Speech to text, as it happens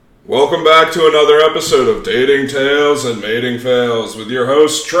Welcome back to another episode of Dating Tales and Mating Fails with your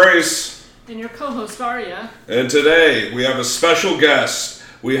host, Trace. And your co-host, Arya. And today, we have a special guest.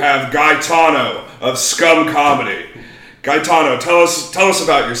 We have Gaetano of Scum Comedy. Gaetano, tell us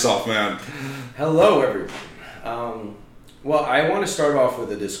about yourself, man. Hello, everyone. Well, I want to start off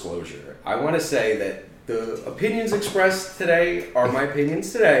with a disclosure. I want to say that the opinions expressed today are my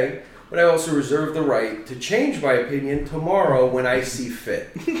opinions today, but I also reserve the right to change my opinion tomorrow when I see fit.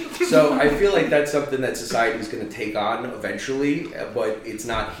 So I feel like that's something that society is going to take on eventually, but it's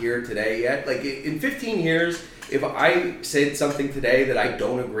not here today yet. Like in 15 years, if I said something today that I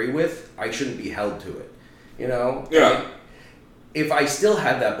don't agree with, I shouldn't be held to it. You know? Yeah. And if I still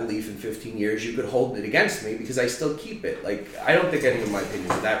had that belief in 15 years, you could hold it against me because I still keep it. Like, I don't think any of my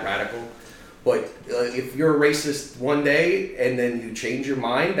opinions are that radical. But if you're a racist one day and then you change your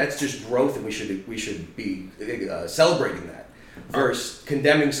mind, that's just growth, and we should be celebrating that versus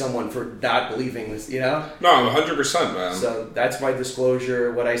condemning someone for not believing this. You know? No, 100%, man. So that's my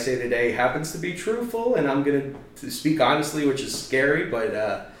disclosure. What I say today happens to be truthful, and I'm gonna speak honestly, which is scary, but.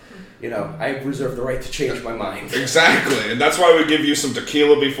 I reserve the right to change my mind. Exactly, and that's why we give you some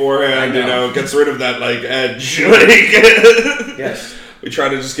tequila beforehand, gets rid of that, edge. Yes. We try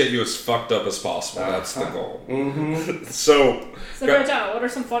to just get you as fucked up as possible. That's the goal. Mm-hmm. So Gaetano, what are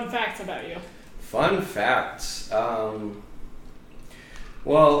some fun facts about you? Fun facts.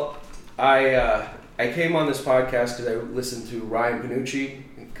 Well, I came on this podcast because I listened to Ryan Panucci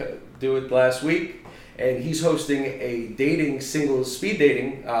do it last week. And he's hosting a singles speed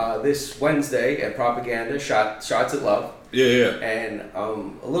dating this Wednesday at Propaganda, Shots at Love. Yeah. And a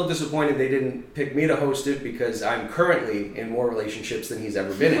little disappointed they didn't pick me to host it because I'm currently in more relationships than he's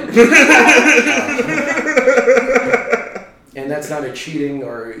ever been in. And that's not a cheating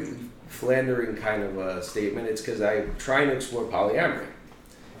or philandering kind of a statement. It's because I'm trying to explore polyamory.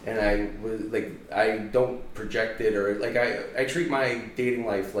 And I don't project it or I treat my dating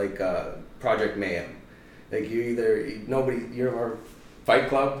life like Project Mayhem. Like you remember Fight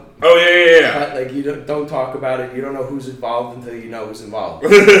Club? Oh yeah. You don't talk about it. You don't know who's involved until you know who's involved. I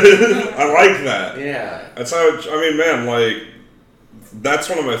like that. Yeah. That's how. That's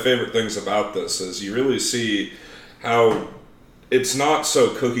one of my favorite things about this is you really see how it's not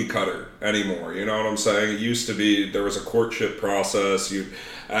so cookie cutter anymore. You know what I'm saying? It used to be there was a courtship process. You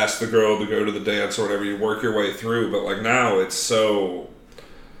ask the girl to go to the dance or whatever. You work your way through. But now it's so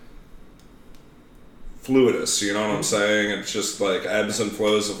fluidous, you know what I'm saying? It's just ebbs and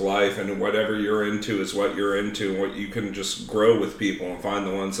flows of life, and whatever you're into is what you're into, and what you can just grow with people and find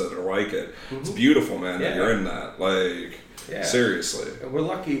the ones that are like it. Mm-hmm. It's beautiful, man, that you're in that. Seriously. We're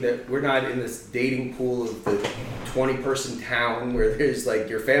lucky that we're not in this dating pool of the 20-person town where there's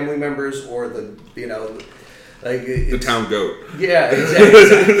your family members or the town goat. Yeah,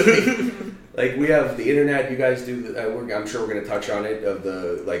 exactly. We have the internet. You guys do. I'm sure we're going to touch on it of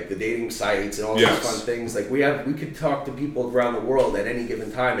the dating sites and all these fun things. We could talk to people around the world at any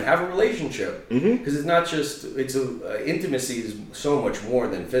given time and have a relationship because it's not just intimacy is so much more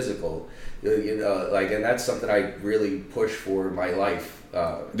than physical. And that's something I really push for in my life.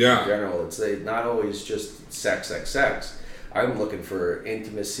 In general, it's not always just sex. I'm looking for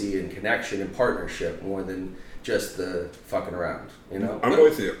intimacy and connection and partnership more than just the fucking around, you know? I'm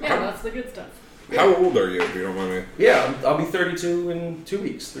with you. Yeah, that's the good stuff. How old are you, if you don't mind me? Yeah, I'll be 32 in 3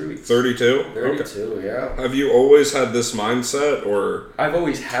 weeks. 32? 32, okay. Yeah. Have you always had this mindset, or? I've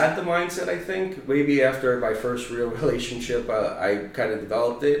always had the mindset, I think. Maybe after my first real relationship, I kind of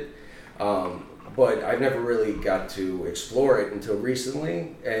developed it. But I've never really got to explore it until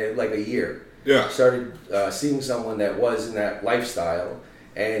recently, a year. Yeah. Started seeing someone that was in that lifestyle,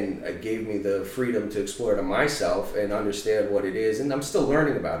 and it gave me the freedom to explore it on myself and understand what it is. And I'm still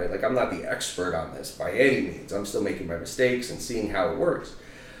learning about it. I'm not the expert on this by any means. I'm still making my mistakes and seeing how it works.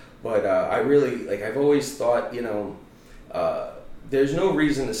 But I really, I've always thought, there's no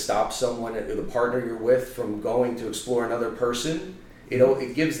reason to stop someone, the partner you're with, from going to explore another person.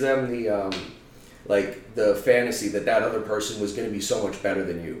 It gives them the fantasy that other person was going to be so much better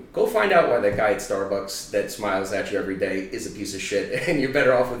than you. Go find out why that guy at Starbucks that smiles at you every day is a piece of shit and you're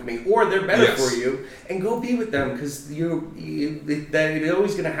better off with me, or they're better for you, and go be with them because it's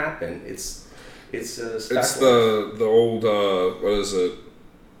always going to happen. It's the old what is it?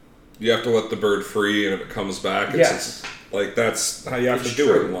 You have to let the bird free, and if it comes back, that's how you have to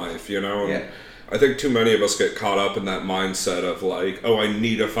do it in life, you know? And I think too many of us get caught up in that mindset of I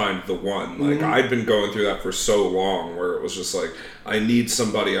need to find the one. I'd been going through that for so long where it was just I need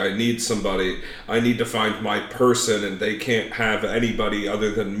somebody, I need to find my person, and they can't have anybody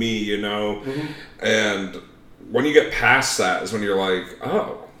other than me, you know? Mm-hmm. And when you get past that is when you're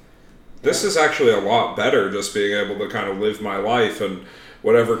oh, This is actually a lot better, just being able to kind of live my life, and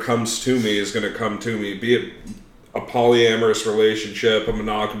whatever comes to me is going to come to me, be it a polyamorous relationship, a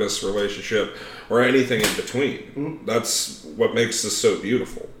monogamous relationship, or anything in between. Mm-hmm. That's what makes this so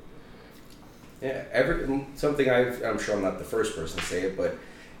beautiful. Yeah, something I'm sure I'm not the first person to say it, but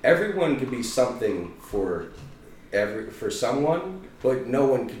everyone could be something for someone, but no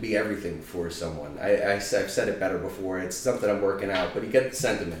one could be everything for someone. I've said it better before. It's something I'm working out, but you get the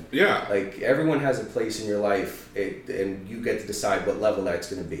sentiment. Yeah. Like, everyone has a place in your life, and you get to decide what level that's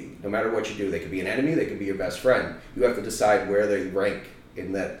going to be. No matter what you do, they could be an enemy, they could be your best friend. You have to decide where they rank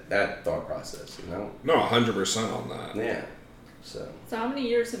in that thought process, you know? No, 100% on that. Yeah. So how many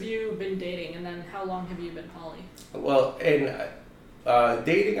years have you been dating, and then how long have you been poly? Well, and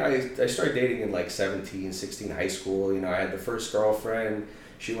dating, I started dating in like 17, 16, high school. You know, I had the first girlfriend.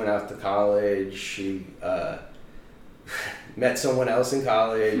 She went off to college. She met someone else in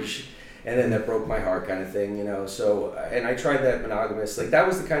college, and then that broke my heart, kind of thing. You know, so and I tried that monogamous. Like, that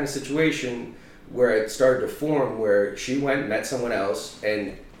was the kind of situation where it started to form, where she went, met someone else,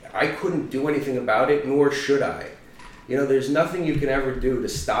 and I couldn't do anything about it, nor should I. You know, there's nothing you can ever do to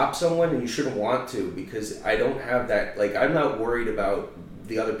stop someone, and you shouldn't want to, because I don't have that, like, I'm not worried about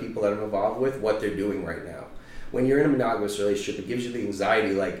the other people that I'm involved with, what they're doing right now. When you're in a monogamous relationship, it gives you the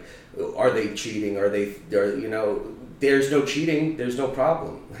anxiety, like, are they cheating? You know, there's no cheating, there's no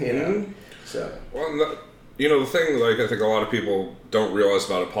problem, you know? Mm-hmm. So. Well, you know, the thing, like, I think a lot of people don't realize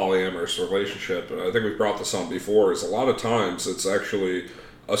about a polyamorous relationship, and I think we've brought this on before, is a lot of times it's actually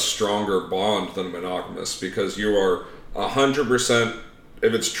a stronger bond than monogamous, because you are 100%,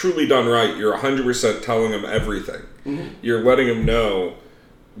 if it's truly done right, you're 100% telling them everything. Mm-hmm. You're letting them know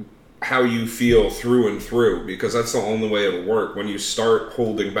how you feel through and through, because that's the only way it'll work. When you start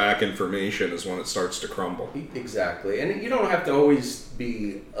holding back information is when it starts to crumble. Exactly. And you don't have to always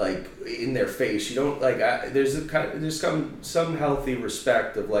be like in their face. You don't like there's some healthy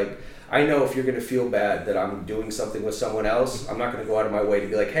respect of, like, I know if you're going to feel bad that I'm doing something with someone else, I'm not going to go out of my way to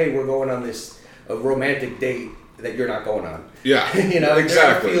be like, hey, we're going on a romantic date that you're not going on. Yeah. You know,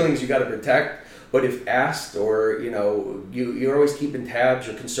 exactly. There are feelings you got to protect, but if asked, or, you know, you're always keeping tabs,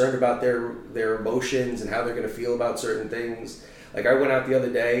 you're concerned about their emotions and how they're going to feel about certain things. Like, I went out the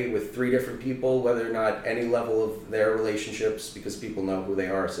other day with 3 different people, whether or not any level of their relationships, because people know who they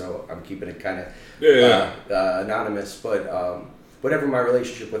are, so I'm keeping it kind of anonymous, but whatever my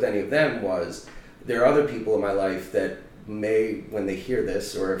relationship with any of them was, there are other people in my life that may, when they hear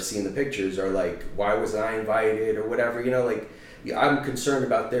this or have seen the pictures, are like, why was I invited, or whatever, you know, like, I'm concerned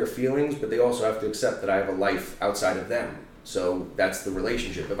about their feelings, but they also have to accept that I have a life outside of them. So that's the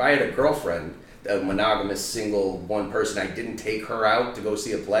relationship. If I had a girlfriend, a monogamous, single, one person, I didn't take her out to go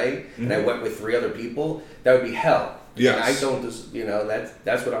see a play, mm-hmm. and I went with 3 other people, that would be hell. Yes. And I don't just, you know,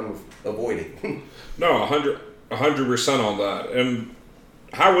 that's what I'm avoiding. No, 100% on that. And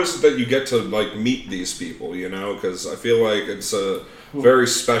how is it that you get to, like, meet these people, you know? Because I feel like it's a very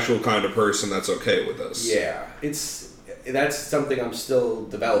special kind of person that's okay with this. Yeah, that's something I'm still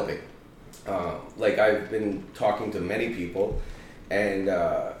developing. Like, I've been talking to many people, and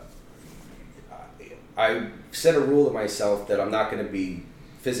I set a rule to myself that I'm not going to be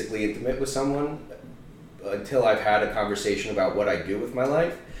physically intimate with someone until I've had a conversation about what I do with my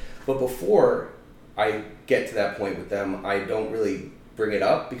life. But before I get to that point with them, I don't really bring it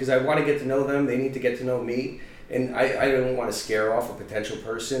up, because I want to get to know them. They need to get to know me. And I don't want to scare off a potential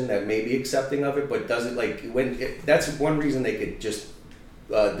person that may be accepting of it, but doesn't, like, that's one reason they could just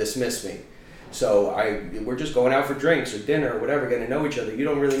dismiss me. So we're just going out for drinks or dinner or whatever, getting to know each other. You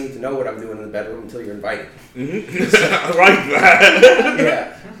don't really need to know what I'm doing in the bedroom until you're invited. Mm-hmm. So, I like that.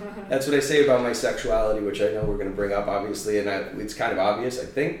 Yeah. That's what I say about my sexuality, which I know we're going to bring up, obviously, and it's kind of obvious, I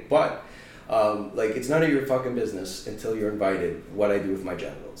think, but like, it's none of your fucking business until you're invited what I do with my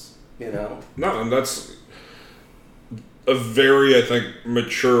genitals, you know? No, and that's a very, I think,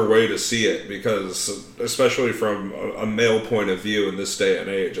 mature way to see it, because especially from a male point of view in this day and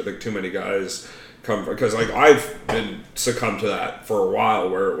age, I think too many guys come, because, like, I've been succumbed to that for a while,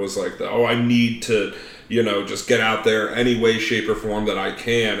 where it was like, I need to, you know, just get out there any way, shape, or form that I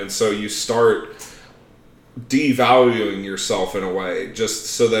can, and so you start devaluing yourself in a way, just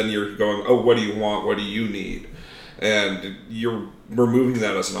so then you're going, oh, what do you want, what do you need? And you're removing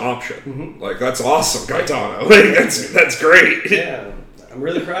that as an option. Mm-hmm. Like, that's awesome, Gaetano. Like, that's great. Yeah, I'm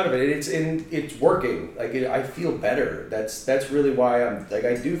really proud of it. It's working. Like, I feel better. That's really why I'm, like,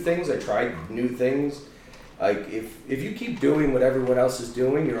 I do things. I try new things. Like, if you keep doing what everyone else is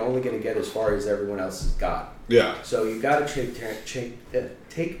doing, you're only going to get as far as everyone else has got. Yeah. So you got to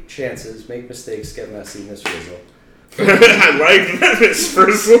take chances, make mistakes, get messy, miss Rizzo. I like that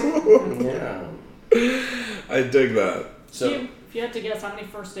dispersal. Yeah. I dig that. So, if you had to guess, how many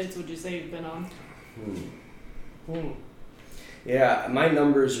first dates would you say you've been on? Yeah, my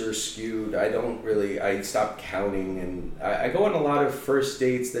numbers are skewed. I stopped counting, and I go on a lot of first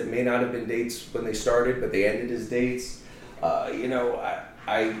dates that may not have been dates when they started, but they ended as dates. I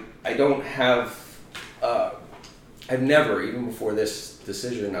don't have, I've never, even before this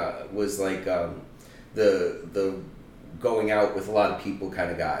decision, was like the going out with a lot of people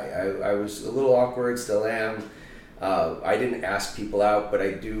kind of guy. I was a little awkward, still am. I didn't ask people out, but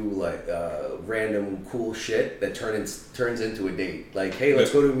I do like random cool shit that turns into a date. Like, hey,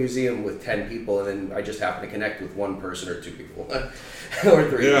 let's go to a museum with 10 people, and then I just happen to connect with one person or 2 people, or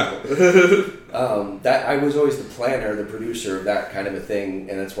 3 people. That I was always the planner, the producer of that kind of a thing,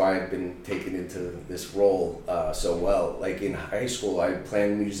 and that's why I've been taken into this role so well. Like in high school, I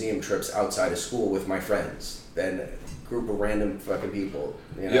planned museum trips outside of school with my friends, and group of random fucking people.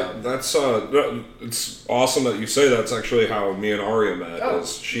 You know? Yeah, that's it's awesome that you say that's actually how me and Aria met.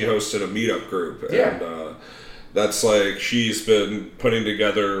 Is she hosted a meetup group, and that's like she's been putting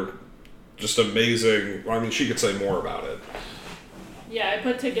together just amazing. I mean, she could say more about it. Yeah, I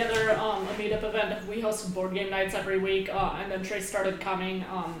put together a meetup event. We hosted board game nights every week, and then Trace started coming,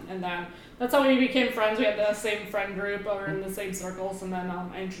 and then that's how we became friends. We had the same friend group, or in the same circles, and then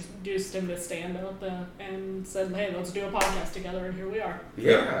I introduced him to stand-up and said, hey, let's do a podcast together, and here we are.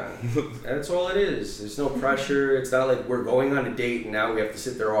 Yeah, that's all it is. There's no pressure. It's not like we're going on a date and now we have to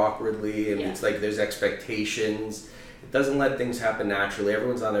sit there awkwardly, and it's like there's expectations. It doesn't let things happen naturally.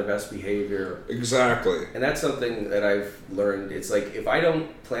 Everyone's on their best behavior. Exactly. And that's something that I've learned. It's like, if I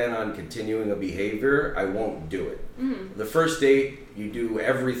don't plan on continuing a behavior, I won't do it. Mm-hmm. The first date, you do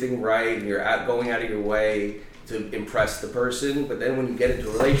everything right, and you're going out of your way to impress the person. But then when you get into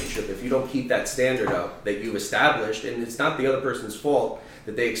a relationship, if you don't keep that standard up that you've established, and it's not the other person's fault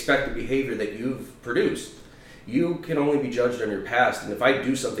that they expect the behavior that you've produced. You can only be judged on your past, and if I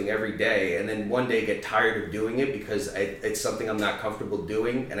do something every day and then one day get tired of doing it because it's something I'm not comfortable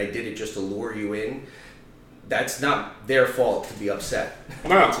doing and I did it just to lure you in, that's not their fault to be upset.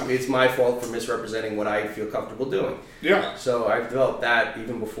 No. It's my fault for misrepresenting what I feel comfortable doing. Yeah. So I've developed that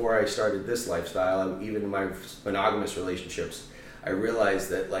even before I started this lifestyle. Even in my monogamous relationships, I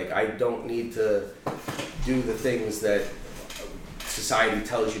realized that like I don't need to do the things that society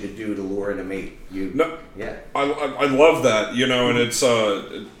tells you to do to lure in a mate. I love that, you know, and it's how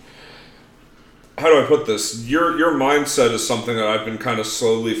do I put this? Your mindset is something that I've been kind of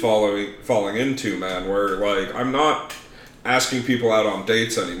slowly falling into, man, where like I'm not asking people out on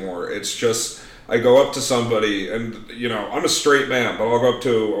dates anymore. It's just I go up to somebody and, you know, I'm a straight man, but I'll go up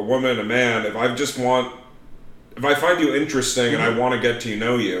to a woman, a man, if I find you interesting and I want to get to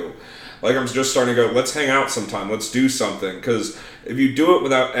know you, like I'm just starting to go, let's hang out sometime, let's do something, because if you do it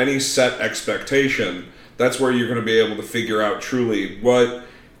without any set expectation, that's where you're going to be able to figure out truly what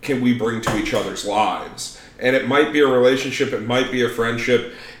can we bring to each other's lives. And it might be a relationship, it might be a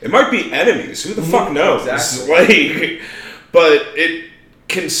friendship, it might be enemies, who the fuck knows? Exactly. Like, but it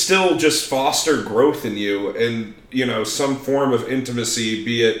can still just foster growth in you and, you know, some form of intimacy,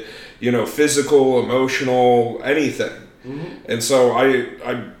 be it, you know, physical, emotional, anything. Mm-hmm. And so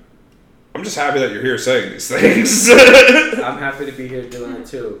I'm just happy that you're here saying these things. I'm happy to be here doing it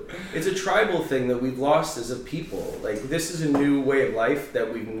too. It's a tribal thing that we've lost as a people. Like, this is a new way of life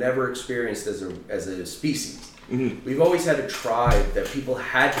that we've never experienced as a species. Mm-hmm. We've always had a tribe that people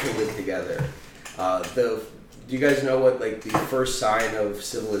had to live together. Do you guys know what like the first sign of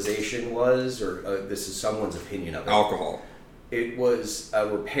civilization was, or this is someone's opinion of it? Alcohol. It was a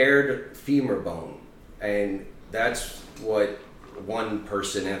repaired femur bone, and that's what one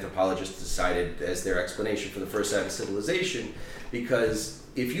person, anthropologist, decided as their explanation for the first sign of civilization, because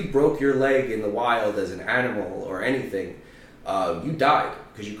if you broke your leg in the wild as an animal or anything, you died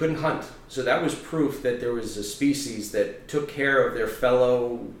because you couldn't hunt. So that was proof that there was a species that took care of their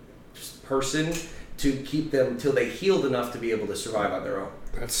fellow person to keep them till they healed enough to be able to survive on their own.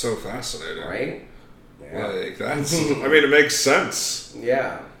 That's so fascinating. Right? Yeah. Like, that's, I mean, it makes sense.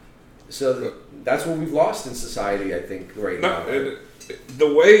 Yeah. So that's what we've lost in society, I think, right now. I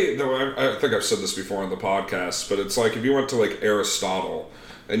think I've said this before on the podcast, but it's like if you went to like Aristotle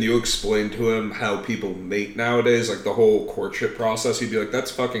and you explained to him how people mate nowadays, like the whole courtship process, he'd be like,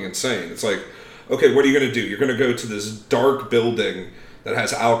 that's fucking insane. It's like, okay, what are you going to do? You're going to go to this dark building that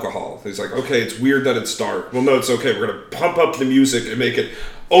has alcohol. He's like, okay, it's weird that it's dark. Well, no, it's okay. We're going to pump up the music and make it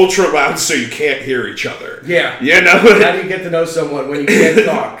ultra loud so you can't hear each other. Yeah. You know? How do you get to know someone when you can't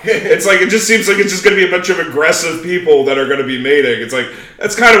talk? It's like, it just seems like it's just going to be a bunch of aggressive people that are going to be mating. It's like,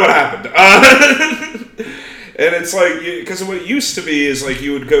 that's kind of what happened. And it's like, because what it used to be is like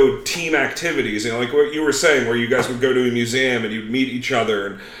you would go team activities, you know, like what you were saying, where you guys would go to a museum and you'd meet each other,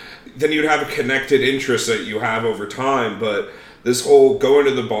 and then you'd have a connected interest that you have over time. But this whole going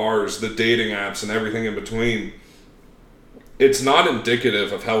to the bars, the dating apps, and everything in between, it's not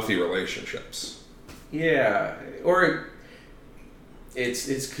indicative of healthy relationships. Yeah, or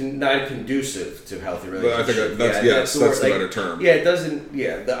it's not conducive to healthy relationships. I think that's the better term. Yeah, it doesn't.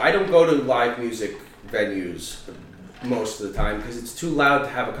 Yeah, I don't go to live music venues most of the time because it's too loud to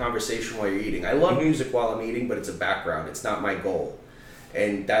have a conversation while you're eating. I love music while I'm eating, but it's a background. It's not my goal.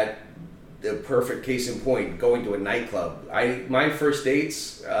 And the perfect case in point, going to a nightclub. My first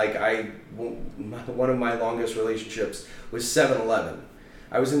dates, one of my longest relationships was 7-Eleven.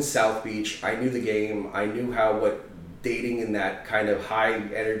 I was in South Beach. I knew the game. I knew what dating in that kind of high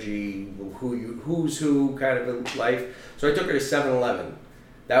energy, who's who kind of life. So I took her to 7-Eleven.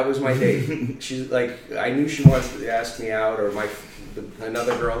 That was my date. She's like, I knew she wanted to ask me out, or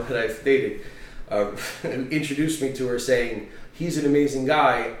another girl that I've dated introduced me to her saying, he's an amazing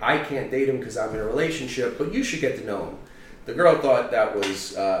guy. I can't date him because I'm in a relationship, but you should get to know him. The girl thought that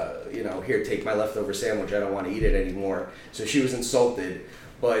was, here, take my leftover sandwich. I don't want to eat it anymore. So she was insulted.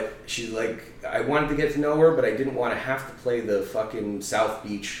 But she's like, I wanted to get to know her, but I didn't want to have to play the fucking South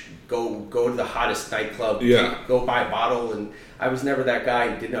Beach, go to the hottest nightclub, go buy a bottle. And I was never that guy,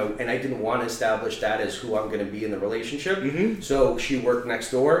 and I didn't want to establish that as who I'm going to be in the relationship. Mm-hmm. So she worked next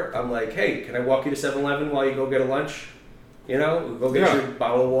door. I'm like, hey, can I walk you to 7-Eleven while you go get a lunch? Go get your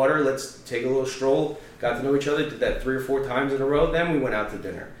bottle of water. Let's take a little stroll. Got to know each other. Did that 3 or 4 times in a row. Then we went out to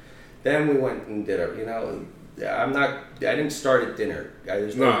dinner. Then we went and did it. I didn't start at dinner.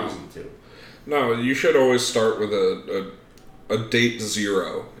 There's no reason to. No, you should always start with a date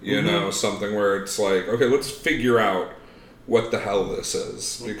 0. Something where it's like, okay, let's figure out what the hell this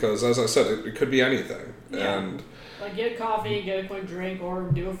is, because as I said, it could be anything. Yeah. And like get coffee, get a quick drink, or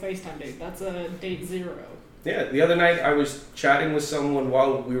do a FaceTime date. That's a date 0. Yeah, the other night I was chatting with someone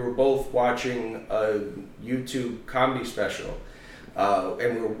while we were both watching a YouTube comedy special.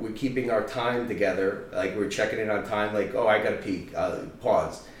 And we're keeping our time together. Like, we were checking in on time, like, oh, I gotta pee,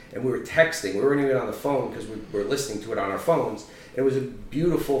 pause. And we were texting. We weren't even on the phone because we were listening to it on our phones. It was a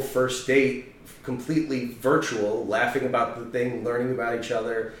beautiful first date, completely virtual, laughing about the thing, learning about each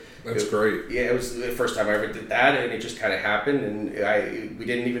other. That's great. Yeah, it was the first time I ever did that, and it just kind of happened, and we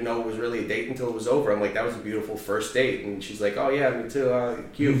didn't even know it was really a date until it was over. I'm like, that was a beautiful first date, and she's like, oh yeah, me too,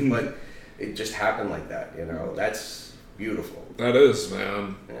 cute, but it just happened like that, That's beautiful. That is,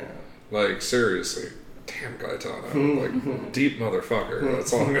 man. Yeah. Like, seriously. Damn, Gaetano. Like, deep motherfucker.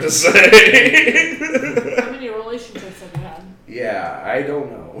 That's all I'm going to say. How many relationships have you had? Yeah, I don't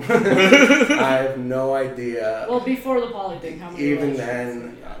know. I have no idea. Well, before the poly thing, how many even relationships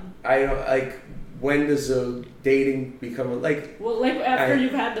then, have you had? I don't, like, when does a dating become, like... Well, like, after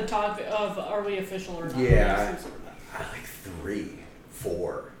you've had the talk of, are we official or not? Yeah, I like 3,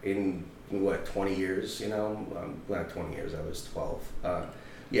 4 in... 20 years, not 20 years, I was 12.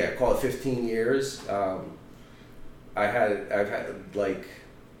 Call it 15 years. I've had like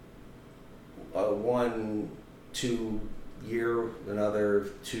a 1, 2 year, another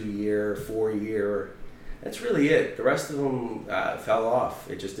 2 year, 4 year. That's really it. The rest of them fell off.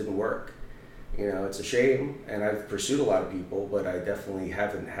 It just didn't work. It's a shame, and I've pursued a lot of people, but I definitely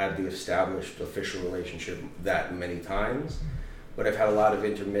haven't had the established official relationship that many times. But I've had a lot of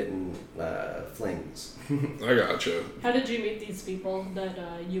intermittent flings. I gotcha. How did you meet these people that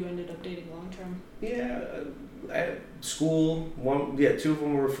you ended up dating long term? Yeah, at school. 2 of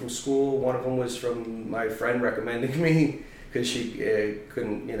them were from school. One of them was from my friend recommending me because she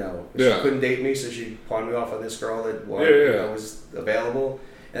couldn't, she couldn't date me, so she pawned me off on this girl that was available,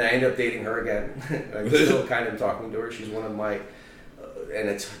 and I ended up dating her again. I'm still kind of talking to her. She's one of my, and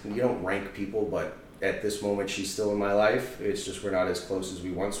it's, you don't rank people, but at this moment, she's still in my life. It's just we're not as close as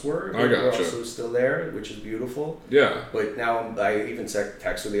we once were. I gotcha. We're also still there, which is beautiful. Yeah. But now I even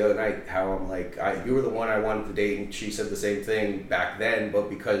text her the other night how I'm like, you were the one I wanted to date, and she said the same thing back then,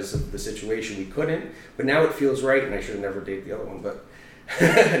 but because of the situation, we couldn't. But now it feels right, and I should have never dated the other one, but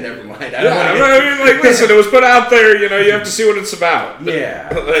never mind. Listen, it was put out there, you have to see what it's about.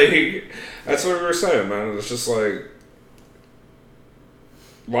 Yeah. That's what we were saying, man. It's just like,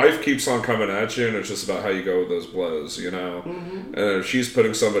 life keeps on coming at you, and it's just about how you go with those blows, Mm-hmm. And if she's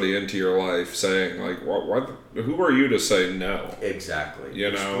putting somebody into your life saying, like, who are you to say no? Exactly.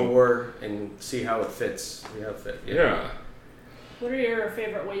 Explore and see how it fits. Yeah. What are your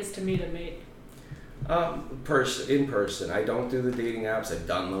favorite ways to meet a mate? In person. I don't do the dating apps. I've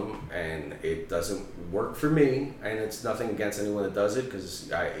done them, and it doesn't work for me, and it's nothing against anyone that does it,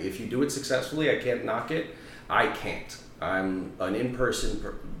 because if you do it successfully, I can't knock it. I can't. I'm an in-person.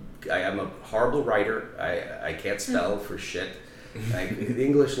 I am a horrible writer. I can't spell for shit. The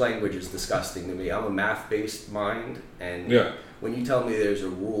English language is disgusting to me. I'm a math-based mind, and when you tell me there's a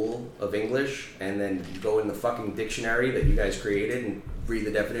rule of English, and then you go in the fucking dictionary that you guys created and read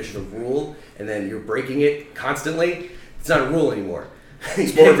the definition of rule, and then you're breaking it constantly, it's not a rule anymore.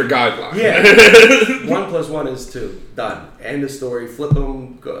 It's more of a guideline. Yeah. 1 + 1 is 2. Done. End of story. Flip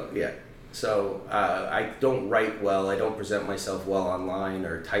them. Go. Yeah. So I don't write well. I don't present myself well online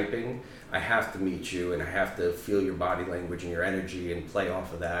or typing. I have to meet you, and I have to feel your body language and your energy and play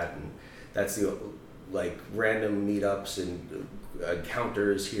off of that. And that's the random meetups and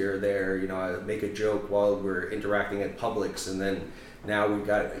encounters here or there. You know, I make a joke while we're interacting at Publix, and then now we've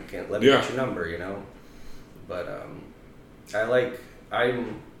got let me get your number. You know, but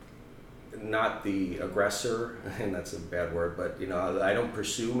I'm not the aggressor, and that's a bad word, but you know, I don't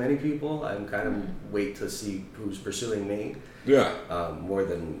pursue many people. I'm kind of wait to see who's pursuing me. Yeah. More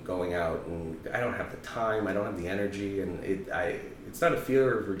than going out, and I don't have the time. I don't have the energy, and it's not a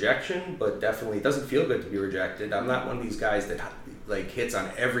fear of rejection, but definitely it doesn't feel good to be rejected. I'm not one of these guys that hits on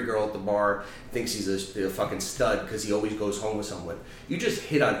every girl at the bar, thinks he's a fucking stud because he always goes home with someone. You just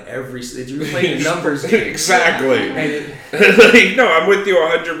hit on every. You're playing numbers game. Exactly. No, I'm with you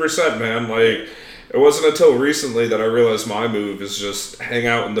 100%, man. Like, it wasn't until recently that I realized my move is just hang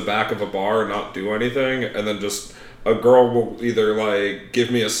out in the back of a bar and not do anything, and then just a girl will either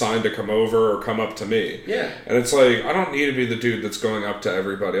give me a sign to come over or come up to me. Yeah. And it's like, I don't need to be the dude that's going up to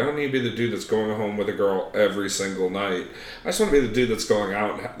everybody. I don't need to be the dude that's going home with a girl every single night. I just want to be the dude that's going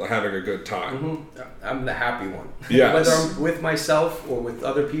out and having a good time. Mm-hmm. I'm the happy one. Yes. Whether I'm with myself or with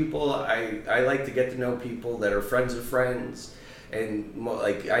other people, I like to get to know people that are friends of friends. And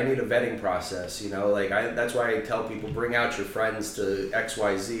I need a vetting process, you know. That's why I tell people, bring out your friends to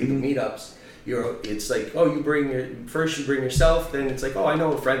XYZ, the meetups. It's like, oh, you bring yourself, then it's like, oh, I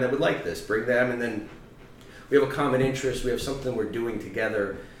know a friend that would like this, bring them, and then we have a common interest, we have something we're doing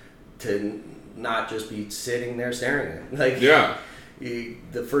together to not just be sitting there staring at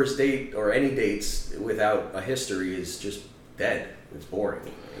it. The first date or any dates without a history is just dead. It's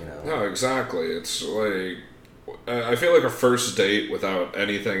boring, you know. No, exactly. It's like, I feel like a first date without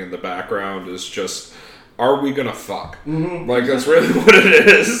anything in the background is just, are we gonna fuck? Mm-hmm. That's really what it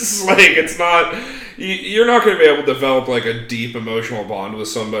is. It's not, you're not gonna be able to develop a deep emotional bond with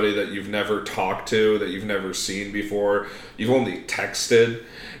somebody that you've never talked to, that you've never seen before, you've only texted.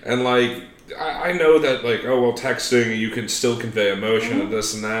 And I know that texting, you can still convey emotion and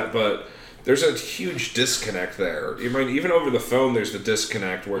this and that, but there's a huge disconnect there. Even over the phone, there's the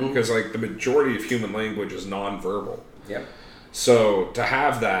disconnect where, because the majority of human language is nonverbal. Yep. So to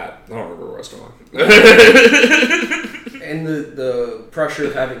have that, I don't remember where I was going. And the pressure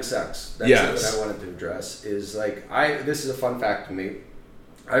of having sex. That's what I wanted to address. Is this is a fun fact to me.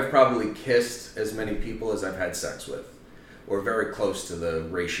 I've probably kissed as many people as I've had sex with, or very close to the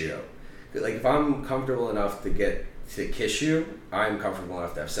ratio. If I'm comfortable enough to kiss you, I'm comfortable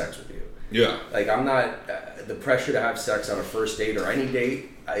enough to have sex with you. Yeah. I'm not the pressure to have sex on a first date or any date.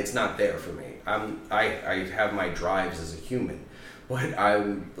 It's not there for me. I have my drives as a human, but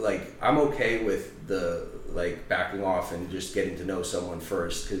I'm okay with the backing off and just getting to know someone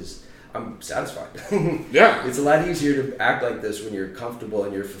first because I'm satisfied. Yeah. It's a lot easier to act like this when you're comfortable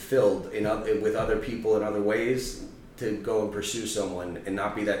and you're fulfilled with other people in other ways, to go and pursue someone and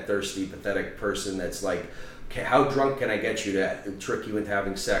not be that thirsty, pathetic person that's how drunk can I get you to trick you into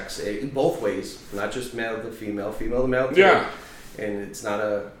having sex? In both ways, not just male to female, female to male too. Yeah. And it's not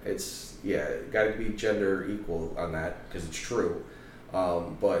got to be gender equal on that because it's true.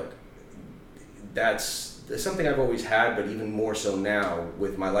 But that's something I've always had, but even more so now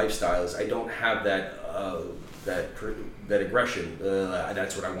with my lifestyle is I don't have that aggression.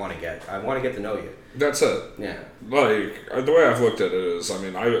 That's what I want to get. I want to get to know you. That's it. Yeah. The way I've looked at it is,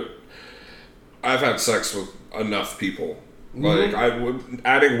 I've had sex with enough people.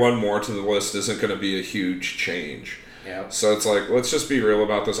 Adding one more to the list isn't going to be a huge change. Yeah. So it's let's just be real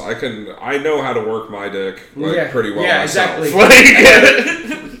about this. I know how to work my dick pretty well. Yeah, myself. Exactly.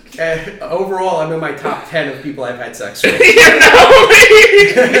 Overall, I'm in my top 10 of people I've had sex with.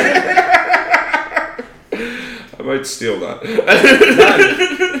 I might steal that.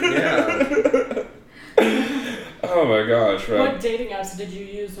 Yeah. Oh my gosh, man. What dating apps did you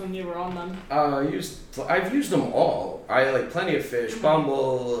use when you were on them? I've used them all. I Plenty of Fish,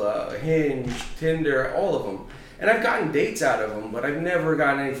 Bumble, Hinge, Tinder, all of them. And I've gotten dates out of them, but I've never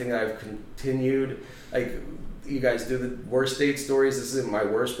gotten anything that I've continued. you guys do the worst date stories. This isn't my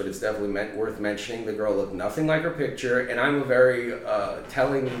worst, but it's definitely worth mentioning. The girl looked nothing like her picture, and I'm a very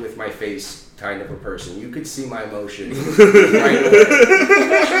telling with my face kind of a person. You could see my emotion right away.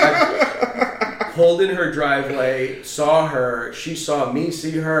 I pulled in her driveway, saw her, she saw me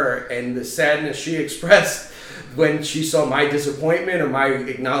see her, and the sadness she expressed when she saw my disappointment or my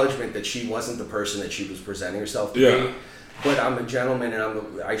acknowledgement that she wasn't the person that she was presenting herself to be. But I'm a gentleman,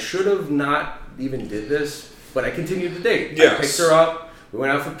 and I should have not even did this, but I continued the date. Yes. I picked her up. We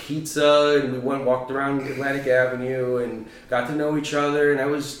went out for pizza, and we walked around Atlantic Avenue, and got to know each other. And I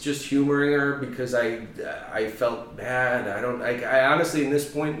was just humoring her because I felt bad. I honestly, in this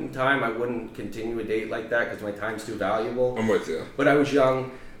point in time, I wouldn't continue a date like that because my time's too valuable. I'm with you. But I was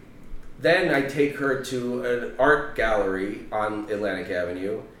young. Then I take her to an art gallery on Atlantic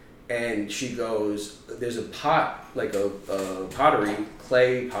Avenue. And she goes, there's a pot, like a pottery,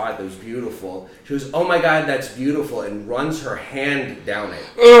 clay pot that was beautiful. She goes, oh my God, that's beautiful, and runs her hand down it.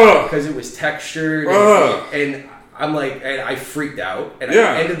 Because it was textured. And I'm like, and I freaked out. And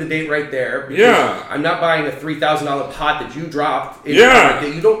I ended the date right there. Because I'm not buying a $3,000 pot that you dropped.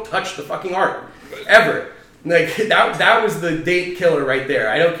 That you don't touch the fucking art. Ever. Like, that was the date killer right there.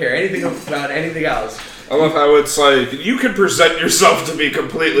 I don't care anything about anything else. I love how it's like, you can present yourself to be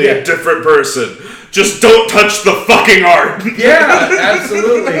completely a different person. Just don't touch the fucking art. Yeah,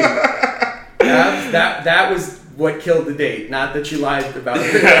 absolutely. That was what killed the date. Not that she lied about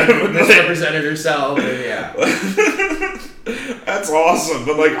it. Misrepresented herself. That's awesome.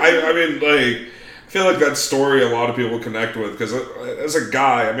 But, like, I mean, like, I feel like that story a lot of people connect with, because as a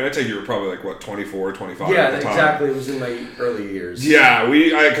guy, I mean, I take you were probably like, what, 24, 25 at the time? Yeah, exactly. It was in my early years. Yeah,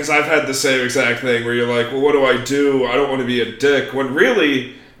 because I've had the same exact thing where you're like, well, what do I do? I don't want to be a dick. When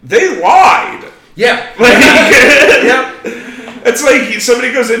really, they lied. Yeah. It's like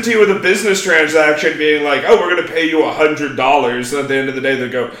somebody goes into you with a business transaction being like, oh, we're going to pay you $100. And at the end of the day, they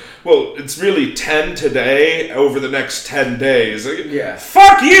go, well, it's really 10 today over the next 10 days. Like,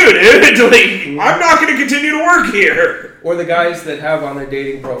 fuck you, dude. Like, I'm not going to continue to work here. Or the guys that have on their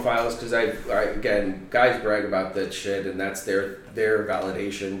dating profiles, because again, guys brag about that shit, and that's their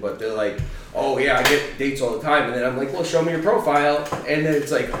validation, but they're like, oh yeah, I get dates all the time, and then I'm like, well, show me your profile, and then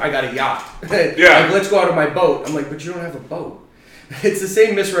it's like, I got a yacht. Like, let's go out on my boat. I'm like, but you don't have a boat. It's the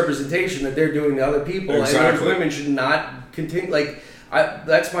same misrepresentation that they're doing to other people, exactly. And those women should not continue. Like,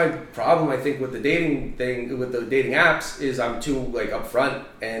 that's my problem. I think with the dating thing, with the dating apps, is I'm too like upfront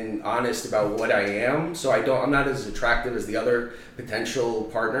and honest about what I am. So I'm not as attractive as the other potential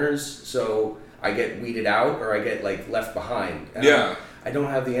partners. So I get weeded out, or I get like left behind. And I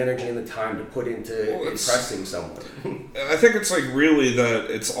don't have the energy and the time to put into impressing someone. I think it's like really that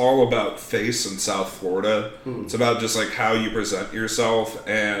it's all about face in South Florida. It's about just like how you present yourself,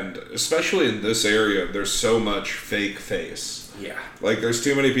 and especially in this area, there's so much fake face. Yeah. Like there's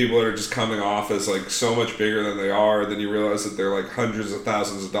too many people that are just coming off as like so much bigger than they are, then you realize that they're like hundreds of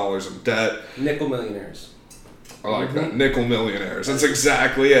thousands of dollars in debt. Nickel millionaires. I like that. Nickel millionaires. That's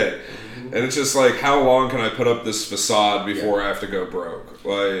exactly it. And it's just like, how long can I put up this facade before I have to go broke?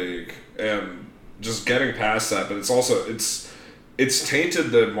 Like, and just getting past that. But it's also, it's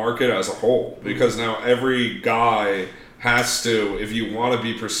tainted the market as a whole, because now every guy has to, if you want to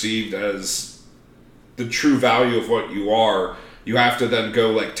be perceived as the true value of what you are, you have to then go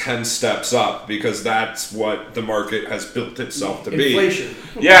like 10 steps up, because that's what the market has built itself to be. Inflation.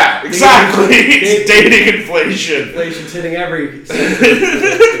 Yeah, exactly. It's dating inflation. Inflation's hitting every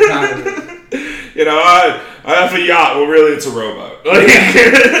economy. You know, I have a yacht. Well, really, it's a rowboat.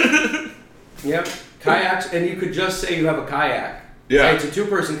 Yep. Kayaks, and you could just say you have a kayak. Yeah. Hey, it's a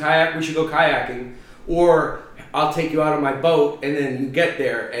 2-person kayak. We should go kayaking. Or I'll take you out on my boat, and then you get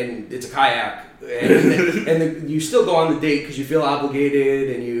there, and it's a kayak. And you still go on the date because you feel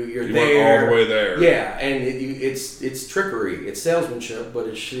obligated, and you're you there. went all the way there. Yeah, and it's trickery. It's salesmanship, but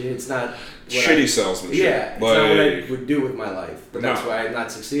it's not shitty salesmanship. Yeah, it's not what I would do with my life. But that's why I'm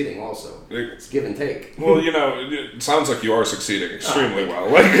not succeeding. Also, it's give and take. Well, you know, it sounds like you are succeeding extremely well.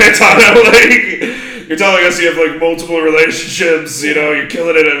 Like you're telling us you have like multiple relationships. You know, you're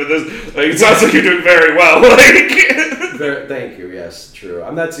killing it with this. Like, it sounds like you're doing very well. Like, thank you. Yes, true.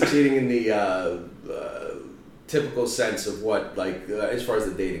 I'm not succeeding in the typical sense of what, like, as far as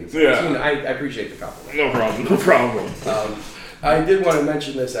the dating. Yeah. You know, I appreciate the compliment. No problem. I did want to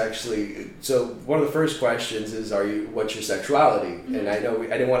mention this actually. So one of the first questions is, what's your sexuality? And I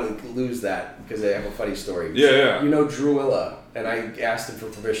didn't want to lose that because I have a funny story. Yeah. You know Drew Illa, and I asked him for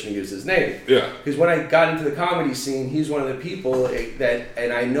permission to use his name. Yeah. Because when I got into the comedy scene, he's one of the people that,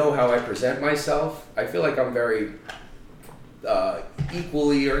 and I know how I present myself. I feel like I'm very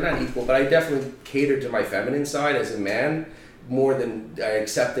equally, or not equal, but I definitely cater to my feminine side as a man more than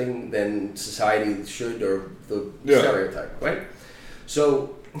accepting than society should, or the stereotype, right?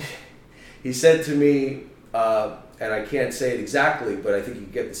 So he said to me, and I can't say it exactly, but I think you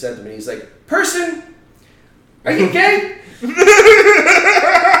get the sentiment. He's like, "Person, are you gay?"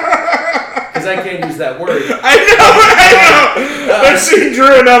 Because I can't use that word. I know. I've seen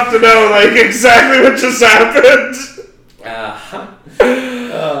Drew enough to know like exactly what just happened.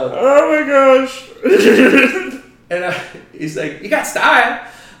 Oh my gosh. And he's like, "You got style."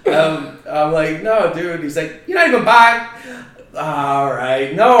 I'm like, "No, dude." He's like, "You're not even bi." All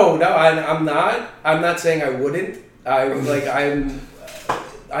right. No, I'm not. I'm not saying I wouldn't. I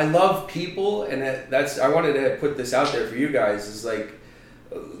love people, and that's. I wanted to put this out there for you guys. Is like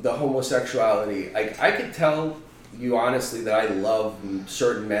the homosexuality. I could tell you honestly that I love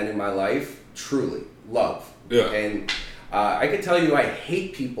certain men in my life. Truly love. Yeah. And I can tell you I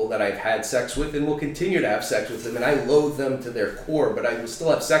hate people that I've had sex with and will continue to have sex with them, and I loathe them to their core, but I will still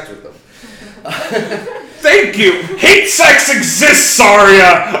have sex with them. Thank you! Hate sex exists,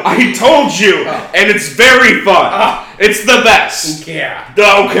 Saria! I told you! And it's very fun! It's the best! Yeah.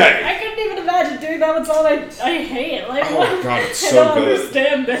 Okay. I couldn't even imagine doing that with someone I hate. Like, oh my god, it's so good. I don't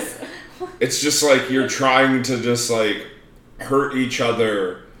understand this. It's just like you're trying to just like hurt each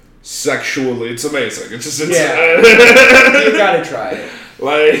other sexually. It's amazing. It's you gotta try it.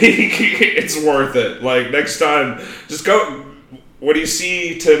 Like, it's worth it. Like, next time, just go. When you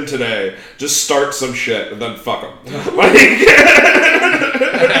see Tim today, just start some shit and then fuck him. Like,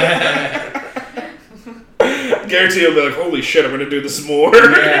 guarantee he'll be like, "Holy shit, I'm gonna do this more."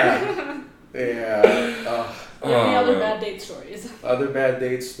 Yeah. Any other bad date stories? Other bad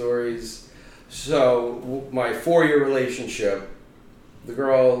date stories. So, my 4-year relationship, the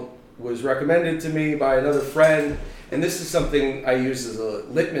girl was recommended to me by another friend, and this is something I use as a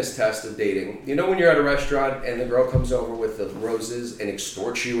litmus test of dating. You know when you're at a restaurant and the girl comes over with the roses and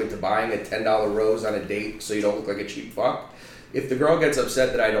extorts you into buying a $10 rose on a date so you don't look like a cheap fuck? If the girl gets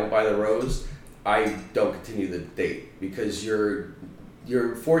upset that I don't buy the rose, I don't continue the date, because you're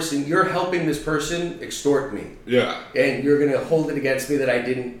helping this person extort me. Yeah. And you're going to hold it against me that I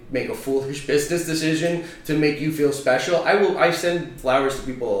didn't make a foolish business decision to make you feel special. I send flowers to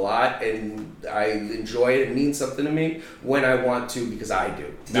people a lot, and I enjoy it. It means something to me when I want to, because I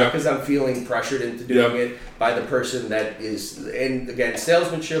do. Not because I'm feeling pressured into doing it by the person that is, and again,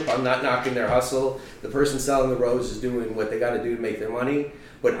 salesmanship, I'm not knocking their hustle. The person selling the rose is doing what they got to do to make their money,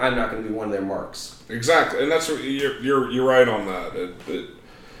 but I'm not going to be one of their marks. Exactly, and that's what you're right on that.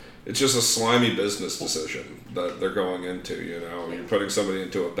 It's just a slimy business decision that they're going into. You know, you're putting somebody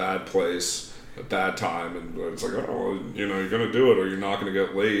into a bad place, a bad time, and it's like, oh, you know, you're gonna do it, or you're not gonna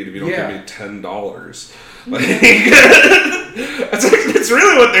get laid if you don't give me $10. Like, that's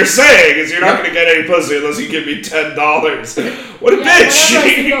really what they're saying, is you're not gonna get any pussy unless you give me $10. What a bitch! Whenever I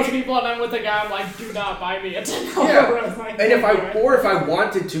see those people and I'm with a guy, I'm like, do not buy me a $10 rose. Like, and if I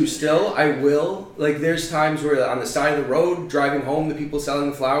wanted to still, I will. Like, there's times where on the side of the road, driving home, the people selling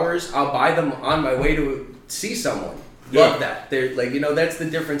the flowers, I'll buy them on my way to see someone. Love that. They're like, you know, that's the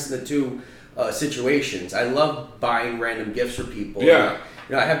difference in the two situations. I love buying random gifts for people. Yeah.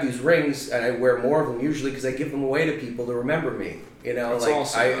 You know, I have these rings, and I wear more of them usually because I give them away to people to remember me. You know, that's like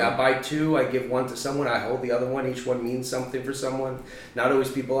awesome, I buy 2, I give 1 to someone, I hold the other one. Each one means something for someone. Not always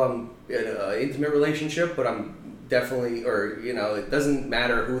people I'm in an intimate relationship, but I'm definitely, or you know, it doesn't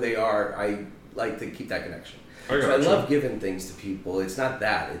matter who they are. I like to keep that connection. I love giving things to people. It's not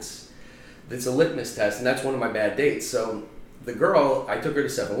that. It's a litmus test, and that's one of my bad dates. So the girl, I took her to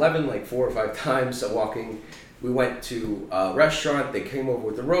 7-Eleven like 4 or 5 times, walking. We went to a restaurant. They came over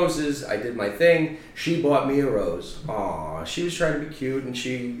with the roses. I did my thing. She bought me a rose. Aw, she was trying to be cute, and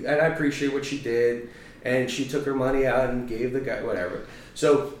I appreciate what she did. And she took her money out and gave the guy whatever.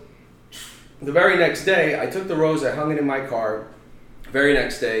 So the very next day, I took the rose. I hung it in my car. Very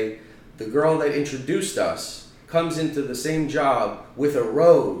next day, the girl that introduced us comes into the same job with a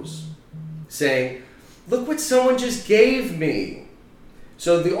rose, saying, "Look what someone just gave me."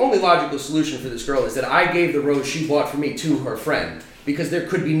 So the only logical solution for this girl is that I gave the rose she bought for me to her friend, because there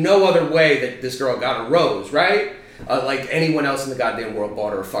could be no other way that this girl got a rose, right? Like anyone else in the goddamn world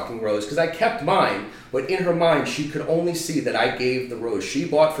bought her a fucking rose, because I kept mine, but in her mind she could only see that I gave the rose she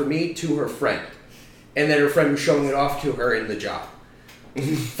bought for me to her friend, and that her friend was showing it off to her in the job.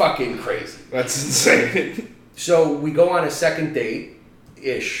 Fucking crazy. That's insane. So we go on a second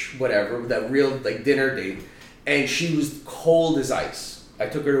date-ish, whatever, that real like dinner date, and she was cold as ice. I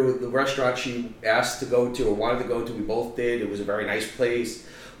took her to the restaurant she asked to go to or wanted to go to. We both did. It was a very nice place.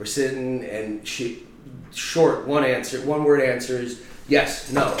 We're sitting, and she short, one word answers,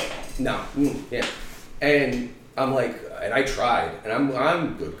 yes, no, yeah. And I'm like, and I tried, and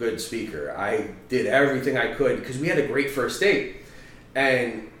I'm a good speaker. I did everything I could because we had a great first date,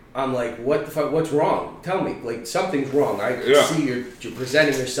 and I'm like, what the fuck? What's wrong? Tell me, like something's wrong. I can see you're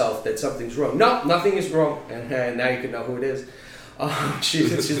presenting yourself that something's wrong. No, nothing is wrong, and now you can know who it is.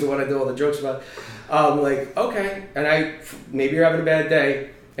 She's the one I do all the jokes about. Like, okay, and maybe you're having a bad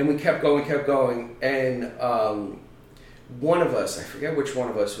day, and we kept going, and one of us, I forget which one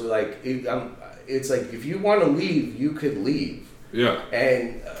of us, were like, it's like, if you want to leave, you could leave. Yeah.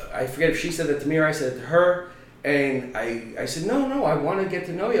 And I forget if she said that to me or I said it to her. And I said, no, I want to get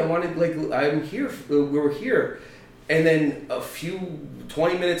to know you. I want to, like, I'm here. We were here. And then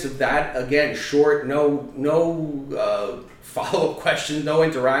 20 minutes of that, again, short, no follow-up questions, no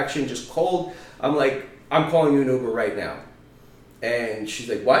interaction, just cold. I'm like, I'm calling you an Uber right now. And she's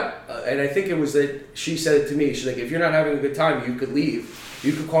like, what? And I think it was that she said it to me. She's like, if you're not having a good time, you could leave.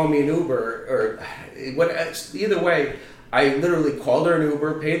 You could call me an Uber, or what? Either way, I literally called her an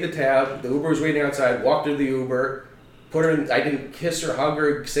Uber, paid the tab. The Uber was waiting outside. Walked her to the Uber, put her in. I didn't kiss her, hug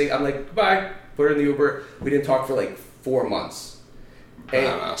her, say. I'm like, goodbye. Put her in the Uber. We didn't talk for like 4 months.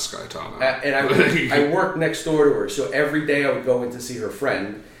 Badass Gaetano. And I worked next door to her, so every day I would go in to see her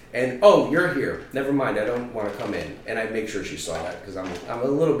friend. And you're here. Never mind. I don't want to come in. And I make sure she saw that because I'm a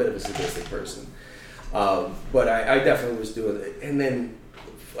little bit of a sadistic person. But I definitely was doing it. And then.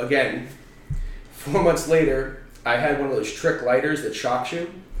 Again, 4 months later, I had one of those trick lighters that shocks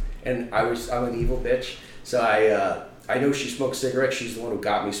you, and I'm an evil bitch. So I know she smokes cigarettes. She's the one who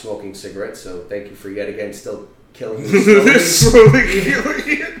got me smoking cigarettes. So thank you for yet again still killing me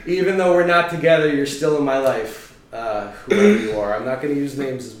slowly. Even though we're not together, you're still in my life. Whoever you are, I'm not going to use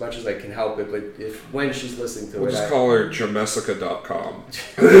names as much as I can help it. But when she's listening to we'll just call her Jamessica.com.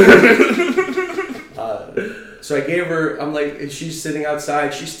 So I gave her, I'm like, she's sitting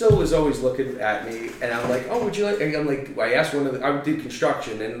outside. She still was always looking at me. And I'm like, would you like, and I'm like, I asked I did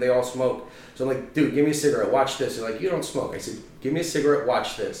construction and they all smoke. So I'm like, dude, give me a cigarette, watch this. They're like, you don't smoke. I said, give me a cigarette,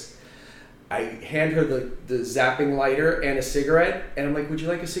 watch this. I hand her the zapping lighter and a cigarette. And I'm like, would you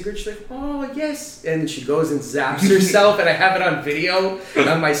like a cigarette? She's like, oh, yes. And she goes and zaps herself. And I have it on video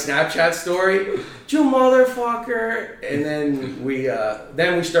on my Snapchat story. You motherfucker. And then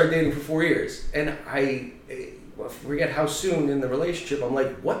we started dating for 4 years. And I forget how soon in the relationship, I'm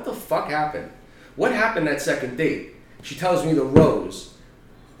like, what the fuck happened? What happened that second date? She tells me the rose.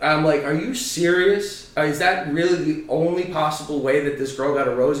 I'm like, are you serious? Is that really the only possible way that this girl got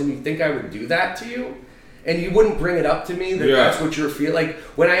a rose, and you think I would do that to you? And you wouldn't bring it up to me that that's what you're feeling? Like,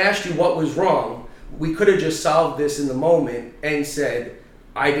 when I asked you what was wrong, we could have just solved this in the moment and said,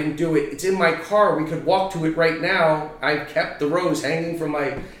 I didn't do it. It's in my car. We could walk to it right now. I kept the rose hanging from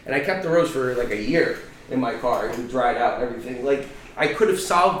and I kept the rose for like a year in my car. It dried out and everything. Like, I could have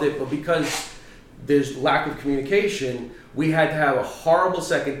solved it, but because there's lack of communication, we had to have a horrible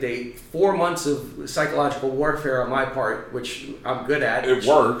second date, 4 months of psychological warfare on my part, which I'm good at. It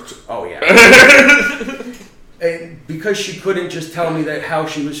worked. Oh, yeah. And because she couldn't just tell me how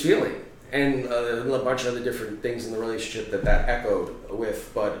she was feeling. And a bunch of other different things in the relationship that echoed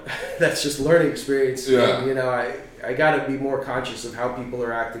with, but that's just learning experience. Yeah. And, I got to be more conscious of how people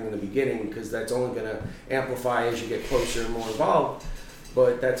are acting in the beginning, because that's only going to amplify as you get closer and more involved.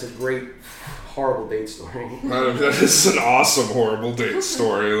 But that's a great, horrible date story. That is an awesome, horrible date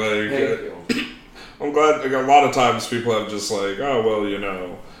story. Thank you. I'm glad. Like, a lot of times people have just like, oh, well,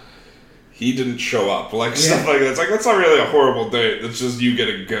 he didn't show up, stuff like that. It's like, that's not really a horrible date. That's just you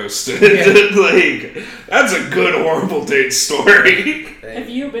getting ghosted. Yeah. That's a good horrible date story. Have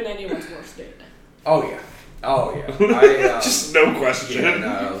you been anyone's worst date? Oh yeah. Just no question. Yeah,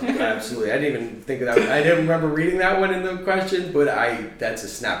 no, absolutely. I didn't even think of that. I didn't remember reading that one in the question, but that's a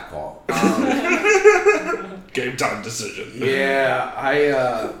snap call. Game time decision. Yeah,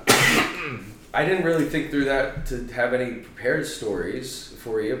 I didn't really think through that to have any prepared stories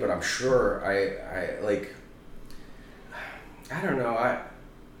for you, but I'm sure I don't know.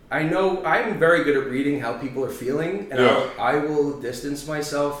 I know I'm very good at reading how people are feeling, and I will distance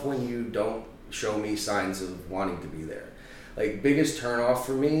myself when you don't show me signs of wanting to be there. Like, biggest turnoff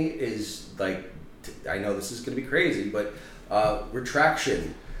for me is, like, I know this is going to be crazy, but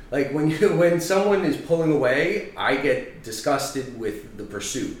retraction. Like, when someone is pulling away, I get disgusted with the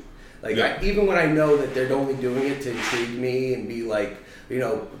pursuit. Like, even when I know that they're only doing it to intrigue me and be like,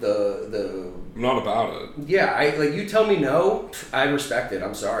 the I'm not about it. Yeah, you tell me no, I respect it.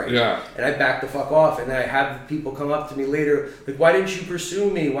 I'm sorry. Yeah. And I back the fuck off, and then I have people come up to me later, like, why didn't you pursue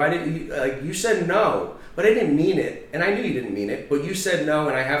me? Why didn't you, you said no, but I didn't mean it, and I knew you didn't mean it, but you said no,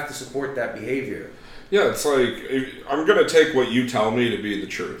 and I have to support that behavior. Yeah, it's like, I'm going to take what you tell me to be the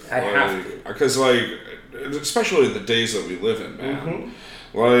truth. I have to. Because, like, especially the days that we live in, man.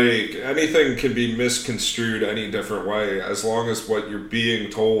 Like, anything can be misconstrued any different way as long as what you're being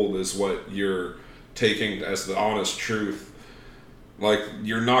told is what you're taking as the honest truth. Like,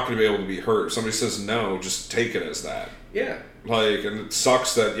 you're not going to be able to be hurt. If somebody says no, just take it as that. Yeah. Like, and it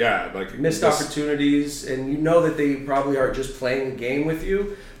sucks that, like... Missed opportunities, and you know that they probably are just playing a game with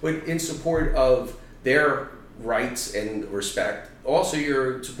you, but in support of their rights and respect. Also,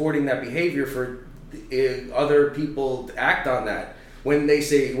 you're supporting that behavior for other people to act on that. When they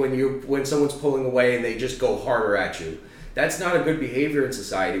say, when someone's pulling away and they just go harder at you, that's not a good behavior in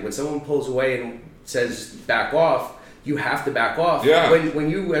society. When someone pulls away and says back off, you have to back off. Yeah. When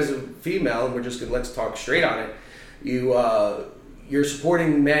you as a female, and let's talk straight on it, you're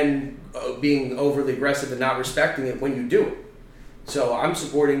supporting men being overly aggressive and not respecting it when you do it. So I'm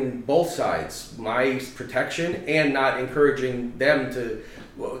supporting both sides, my protection and not encouraging them to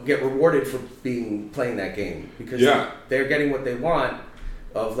get rewarded for playing that game, because they're getting what they want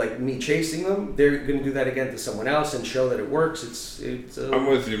of like me chasing them. They're going to do that again to someone else and show that it works. It's I'm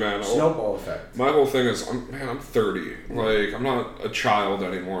with you, man. Snowball effect. My whole thing is, I'm 30. Like, I'm not a child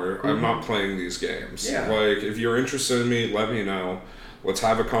anymore. I'm not playing these games. Yeah. Like, if you're interested in me, let me know. Let's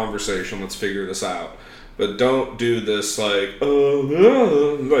have a conversation. Let's figure this out. But don't do this, like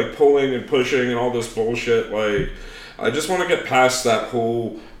pulling and pushing and all this bullshit. Like, I just want to get past that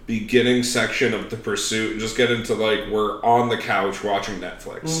whole beginning section of the pursuit and just get into, like, we're on the couch watching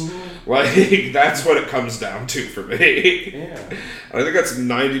Netflix. Like, that's what it comes down to for me. Yeah. I think that's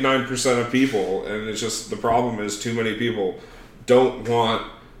 99% of people, and it's just, the problem is too many people don't want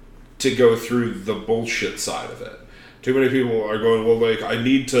to go through the bullshit side of it. Too many people are going, well, like, I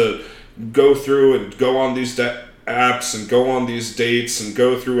need to go through and go on these apps and go on these dates and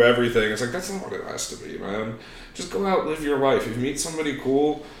go through everything. It's like, that's not what it has to be, man. Just go out, live your life. If you meet somebody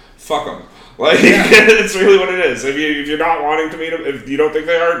cool, fuck them. Like, it's really what it is. If you're not wanting to meet them, if you don't think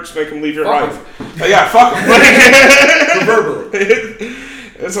they are, just make them leave your life. Yeah, fuck them. Like, verbally.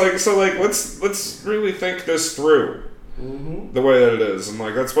 It's like, so, like, let's really think this through. The way that it is. And,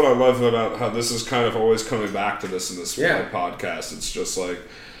 like, that's what I love about how this is kind of always coming back to this in this podcast. It's just like,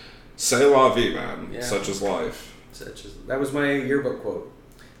 c'est la vie, man. Yeah. Such is life. That was my yearbook quote.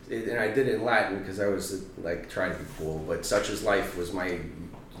 And I did it in Latin because I was, like, trying to be cool. But such is life was my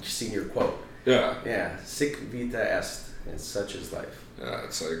senior quote. Yeah. Yeah. Sic vita est. And such is life. Yeah,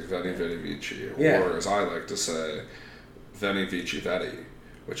 it's like veni vidi vici. Yeah. Or, as I like to say, veni vici vedi.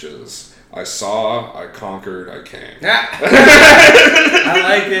 Which is, I saw, I conquered, I came. I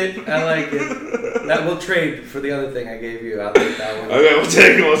like it. That we'll trade for the other thing I gave you. I'll take that one.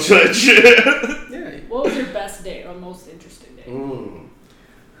 Okay, we'll switch. Yeah. What was your best date or most interesting date?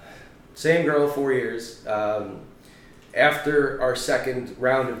 Same girl, 4 years. After our second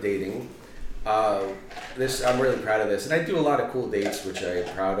round of dating, I'm really proud of this. And I do a lot of cool dates, which I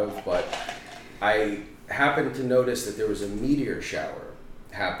am proud of, but I happened to notice that there was a meteor shower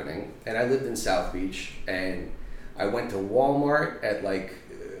happening, and I lived in South Beach, and I went to Walmart at like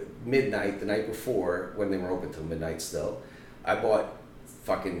midnight the night before, when they were open till midnight still. I bought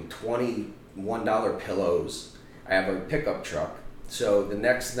fucking $21 pillows. I have a pickup truck, so the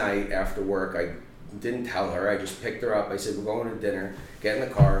next night after work, I didn't tell her, I just picked her up. I said, we're going to dinner, get in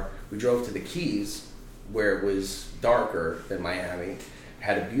the car. We drove to the Keys, where it was darker than Miami,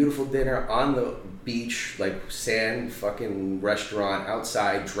 had a beautiful dinner on the beach, like sand fucking restaurant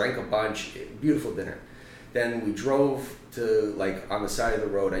outside, drank a bunch, beautiful dinner. Then we drove to, like, on the side of the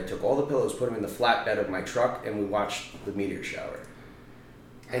road. I took all the pillows, put them in the flatbed of my truck, and we watched the meteor shower.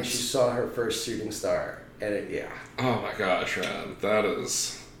 And she saw her first shooting star. And Oh my gosh, man. That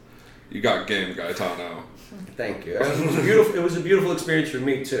is... You got game, Gaetano. Thank you. It was beautiful. It was a beautiful experience for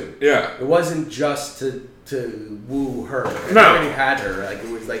me, too. Yeah. It wasn't just to woo her. I already had her. Like, it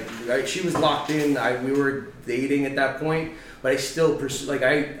was like, she was locked in. We were dating at that point, but I still pursue. Like,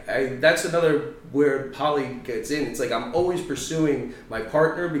 that's another where poly gets in. It's like I'm always pursuing my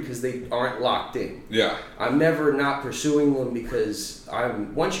partner because they aren't locked in. Yeah. I'm never not pursuing them because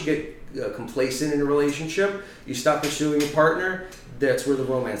once you get complacent in a relationship, you stop pursuing your partner. That's where the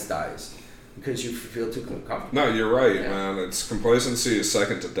romance dies. Because you feel too comfortable. No, you're right, man. It's complacency is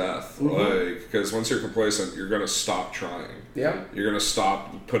second to death. Like, because once you're complacent, you're gonna stop trying. Yeah. You're gonna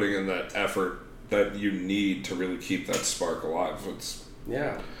stop putting in that effort that you need to really keep that spark alive.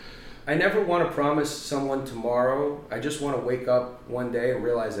 I never want to promise someone tomorrow. I just want to wake up one day and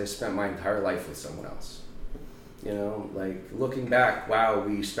realize I spent my entire life with someone else. You know, like looking back, wow,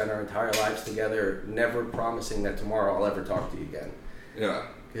 we spent our entire lives together, never promising that tomorrow I'll ever talk to you again. Yeah.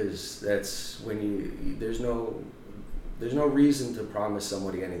 because that's when there's no reason to promise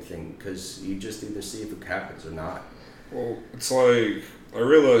somebody anything, because you just either see if it happens or not. Well, it's like, I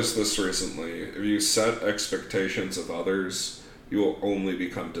realized this recently. If you set expectations of others, you will only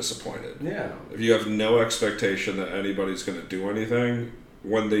become disappointed. Yeah. If you have no expectation that anybody's going to do anything,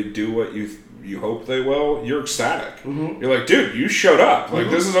 when they do what you hope they will, you're ecstatic. Mm-hmm. You're like, dude, you showed up. Like,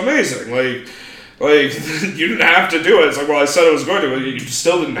 this is amazing. Like you didn't have to do it. It's like, well, I said I was going to, but you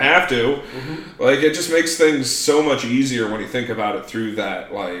still didn't have to. Mm-hmm. Like, it just makes things so much easier when you think about it through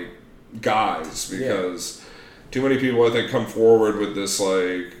that, like, guise, because too many people, I think, come forward with this,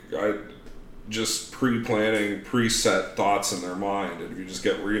 like, just pre-planning, preset thoughts in their mind, and if you just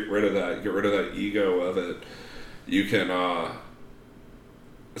get rid of that ego of it, you can,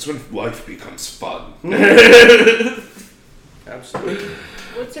 it's when life becomes fun. Absolutely.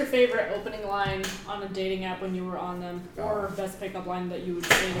 What's your favorite opening line on a dating app when you were on them? Or best pickup line that you would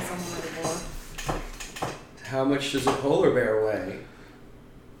say to someone at a bar? How much does a polar bear weigh?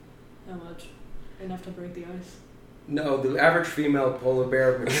 How much? Enough to break the ice? No, the average female polar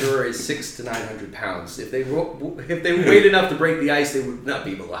bear mature is 600 to 900 pounds. If they weighed enough to break the ice, they would not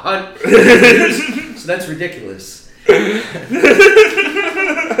be able to hunt. So that's ridiculous.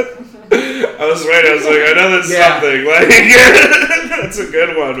 I was like, I know that's something. Like, that's a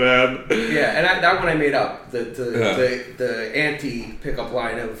good one, man. Yeah, and that one I made up. The anti pickup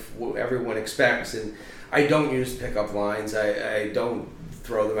line of what everyone expects, and I don't use pickup lines. I don't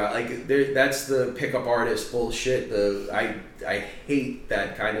throw them out. Like, that's the pickup artist bullshit. I hate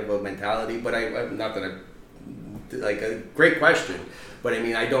that kind of a mentality. But I'm not gonna, like, a great question. But I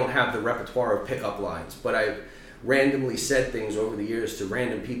mean, I don't have the repertoire of pickup lines. But I've randomly said things over the years to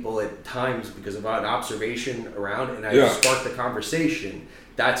random people at times because of an observation around, and I sparked the conversation.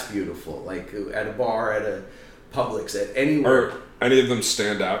 That's beautiful. Like at a bar, at a Publix, at anywhere. Or any of them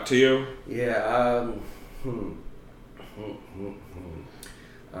stand out to you? Yeah.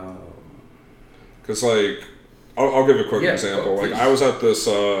 Because like, I'll give a quick example. Like, I was at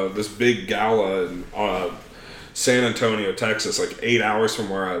this big gala in San Antonio, Texas, like 8 hours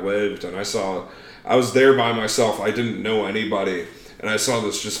from where I lived, and I was there by myself. I didn't know anybody, and I saw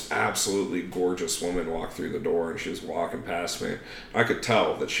this just absolutely gorgeous woman walk through the door, and she was walking past me. I could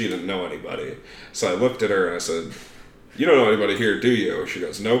tell that she didn't know anybody. So I looked at her and I said, "You don't know anybody here, do you?" She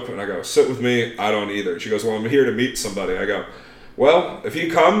goes, "Nope." And I go, "Sit with me." "I don't either." She goes, "Well, I'm here to meet somebody." I go, "Well, if he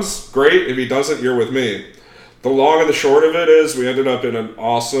comes, great. If he doesn't, you're with me." The long and the short of it is, we ended up in an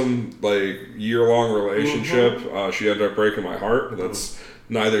awesome, like, year-long relationship. Mm-hmm. She ended up breaking my heart. That's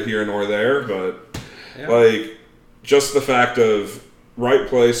neither here nor there, but like, just the fact of right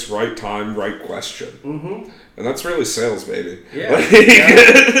place, right time, right question. Mm-hmm. And that's really sales, baby. Yeah.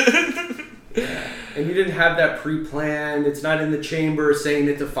 And you didn't have that pre-planned. It's not in the chamber saying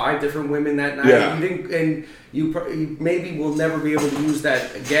it to 5 different women that night. Yeah. You didn't, and you maybe will never be able to use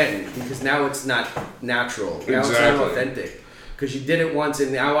that again, because now it's not natural. Now it's not authentic. Because you did it once,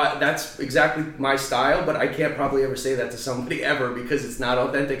 and now that's exactly my style, but I can't probably ever say that to somebody ever because it's not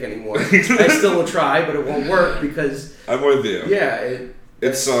authentic anymore. I still will try, but it won't work because... I'm with you. Yeah.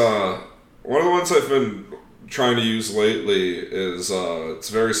 It's one of the ones I've been trying to use lately is, it's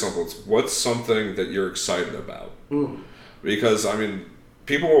very simple. It's, what's something that you're excited about? Because, I mean,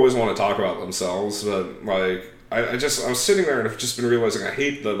 people always want to talk about themselves, but, like, I was sitting there and I've just been realizing I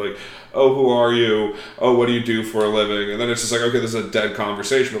hate the, like, "Oh, who are you? Oh, what do you do for a living?" And then it's just like, okay, this is a dead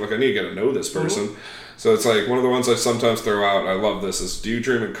conversation, but, like, I need to get to know this person. Mm-hmm. So it's like, one of the ones I sometimes throw out, and I love this, is, do you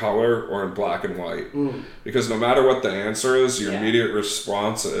dream in color or in black and white? Because no matter what the answer is, your immediate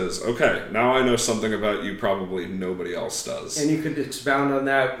response is, okay, now I know something about you probably nobody else does. And you could expound on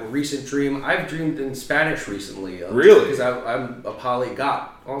that recent dream. I've dreamed in Spanish recently. Really? Because I'm a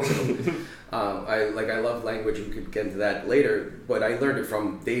polyglot also. I love language. We could get into that later, but I learned it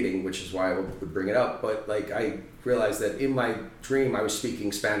from dating, which is why I would bring it up. But like, I realized that in my dream I was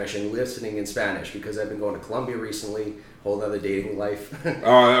speaking Spanish and listening in Spanish because I've been going to Colombia recently. Whole other dating life.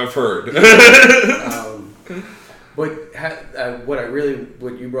 Oh, I've heard. But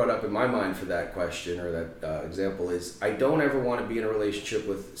what you brought up in my mind for that question or that example is, I don't ever want to be in a relationship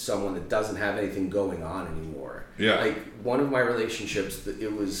with someone that doesn't have anything going on anymore. Yeah. Like, one of my relationships,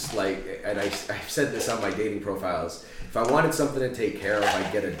 it was like, and I've said this on my dating profiles, if I wanted something to take care of,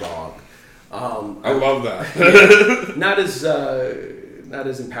 I'd get a dog. I love that. Not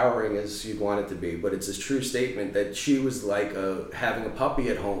as empowering as you'd want it to be, but it's a true statement that she was like having a puppy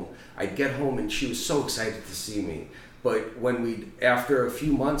at home. I'd get home and she was so excited to see me. But when after a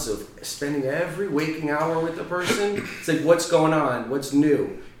few months of spending every waking hour with the person, it's like, what's going on? What's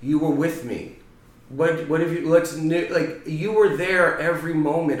new? You were with me. What have you, like, you were there every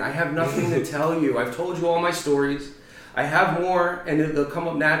moment. I have nothing to tell you. I've told you all my stories. I have more, and they'll come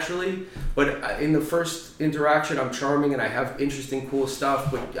up naturally, but in the first interaction, I'm charming, and I have interesting, cool stuff,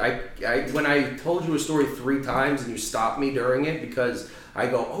 but when I told you a story 3 times, and you stopped me during it, because I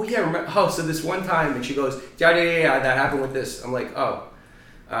go, oh yeah, remember, so this one time, and she goes, yeah, that happened with this. I'm like, oh,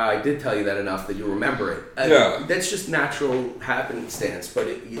 I did tell you that enough that you remember it. That's just natural happenstance, but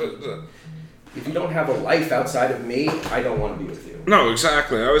if you don't have a life outside of me, I don't want to be with you. No,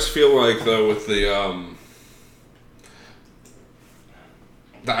 exactly. I always feel like, though, with the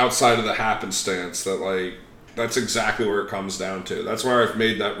outside of the happenstance, that, like, that's exactly where it comes down to. That's why I've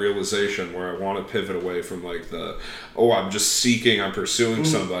made that realization where I want to pivot away from, like, I'm just seeking, I'm pursuing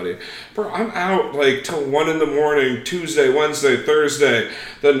somebody. Bro, I'm out, like, till 1 a.m, Tuesday, Wednesday, Thursday.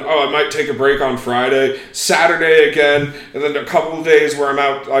 Then, I might take a break on Friday, Saturday again, and then a couple of days where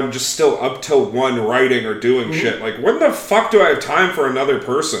I'm just still up till 1 writing or doing shit. Like, when the fuck do I have time for another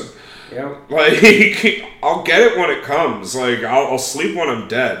person? Yeah. Like, I'll get it when it comes. Like, I'll sleep when I'm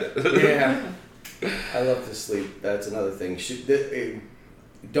dead. Yeah. I love to sleep. That's another thing.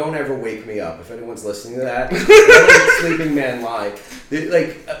 Don't ever wake me up. If anyone's listening to that, sleeping man lie.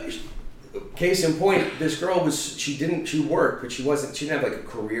 Case in point, this girl she worked, but she didn't have like a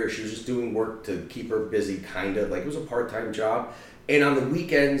career. She was just doing work to keep her busy, kind of. Like, it was a part-time job. And on the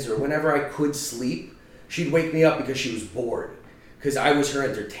weekends or whenever I could sleep, she'd wake me up because she was bored. Because I was her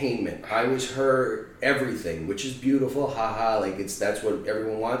entertainment. I was her everything, which is beautiful. Haha, like, that's what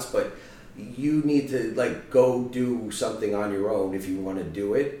everyone wants, but you need to, like, go do something on your own if you want to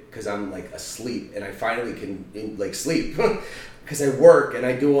do it, because I'm, like, asleep, and I finally can, like, sleep, because I work and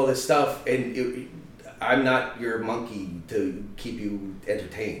I do all this stuff, and I'm not your monkey to keep you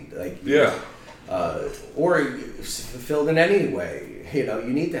entertained, like, or fulfilled in any way. You know,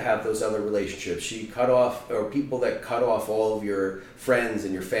 you need to have those other relationships. People that cut off all of your friends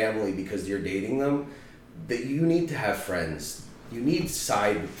and your family because you're dating them, that you need to have friends. You need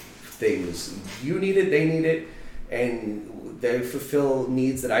side things. You need it, they need it, and they fulfill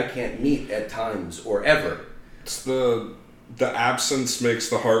needs that I can't meet at times or ever. It's the absence makes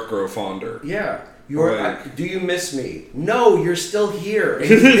the heart grow fonder. Yeah. Do you miss me? No, you're still here, and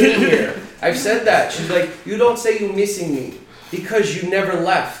you've been here. I've said that. She's like, you don't say you're missing me because you never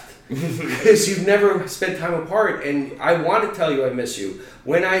left. Because you've never spent time apart, and I want to tell you I miss you.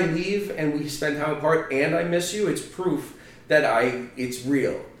 When I leave and we spend time apart and I miss you, it's proof that it's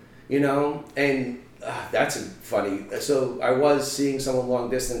real. You know, and that's funny. So I was seeing someone long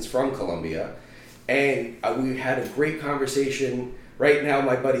distance from Colombia, and we had a great conversation. Right now,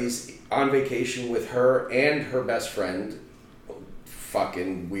 my buddy's on vacation with her and her best friend.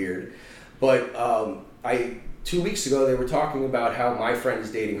 Fucking weird. But 2 weeks ago, they were talking about how my friend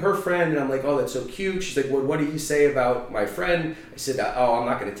is dating her friend, and I'm like, oh, that's so cute. She's like, well, what did he say about my friend? I said, oh, I'm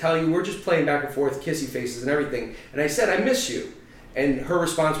not going to tell you. We're just playing back and forth, kissy faces and everything. And I said, I miss you. And her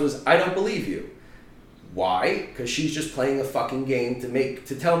response was, I don't believe you. Why? Because she's just playing a fucking game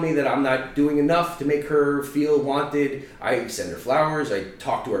to tell me that I'm not doing enough to make her feel wanted. I send her flowers. I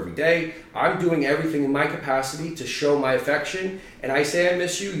talk to her every day. I'm doing everything in my capacity to show my affection. And I say I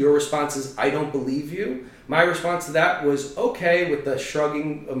miss you. Your response is, I don't believe you. My response to that was, okay, with the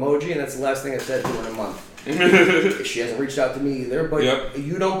shrugging emoji. And that's the last thing I've said to her in a month. She hasn't reached out to me either. But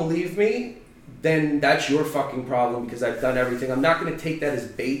You don't believe me? Then that's your fucking problem, because I've done everything. I'm not going to take that as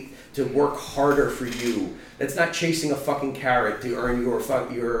bait to work harder for you. That's not chasing a fucking carrot to earn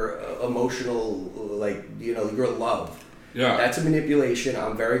your emotional, your love. Yeah. That's a manipulation.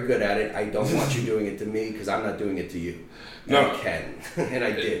 I'm very good at it. I don't want you doing it to me because I'm not doing it to you. And no, I can. And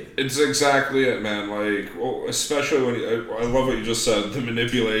I did. It's exactly it, man. Like, well, especially when I love what you just said, the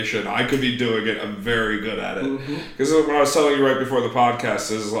manipulation. I could be doing it. I'm very good at it. Because when I was telling you right before the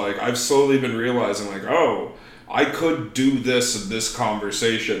podcast, is like, I've slowly been realizing, like, oh, I could do this in this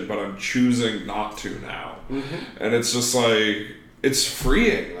conversation, but I'm choosing not to now. And it's just like, it's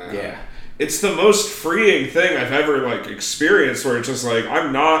freeing, man. Yeah. It's the most freeing thing I've ever, like, experienced, where it's just like,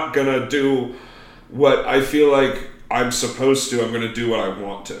 I'm not gonna do what I feel like I'm supposed to. I'm gonna do what I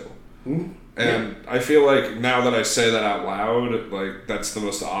want to. And I feel like now that I say that out loud, like, that's the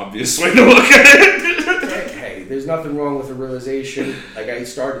most obvious way to look at it. Hey, there's nothing wrong with the realization. Like, I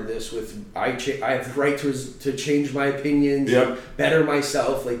started this with, I have the right to change my opinions, and better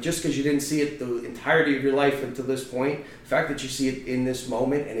myself. Like, just because you didn't see it the entirety of your life until this point, the fact that you see it in this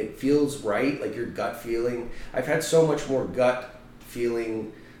moment and it feels right, like your gut feeling. I've had so much more gut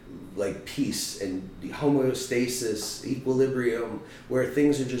feeling, like peace and homeostasis, equilibrium, where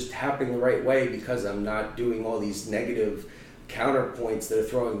things are just happening the right way because I'm not doing all these negative counterpoints that are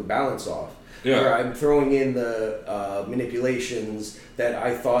throwing the balance off. Yeah. Where I'm throwing in the manipulations that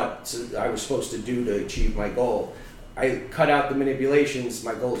I thought I was supposed to do to achieve my goal. I cut out the manipulations,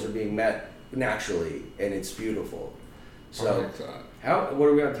 my goals are being met naturally, and it's beautiful. So, I like that. What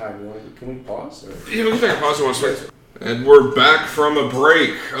are we on time? Can we pause? Or? Yeah, we can take a pause. And we're back from a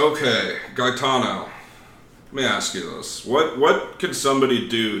break. Okay, Gaetano, let me ask you this. What can somebody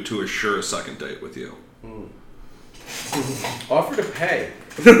do to assure a second date with you? Offer to pay.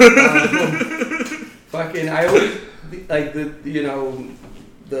 I always, like,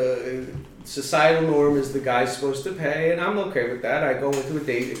 the societal norm is the guy's supposed to pay, and I'm okay with that. I go into a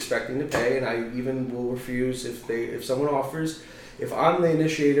date expecting to pay, and I even will refuse if someone offers. If I'm the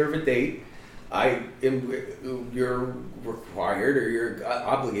initiator of a date, you're required or you're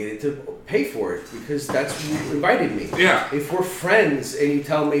obligated to pay for it because that's who invited me. Yeah. If we're friends and you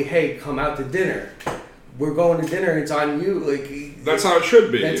tell me, hey, come out to dinner, we're going to dinner, it's on you. Like, that's how it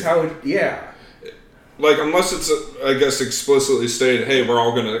should be. That's how it, yeah. Like, unless it's, I guess, explicitly stated, hey, we're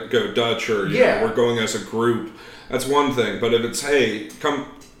all going to go Dutch or you know, we're going as a group, that's one thing. But if it's, hey, come,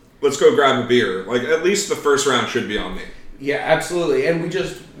 let's go grab a beer, like, at least the first round should be on me. Yeah, absolutely. And we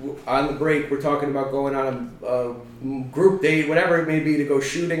just, on the break, we're talking about going on a group date, whatever it may be, to go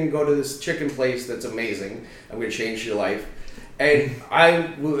shooting and go to this chicken place that's amazing. I'm going to change your life. And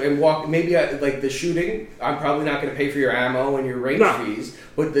maybe like the shooting, I'm probably not going to pay for your ammo and your range fees,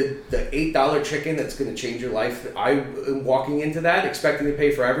 but the $8 chicken that's going to change your life, I am walking into that expecting to pay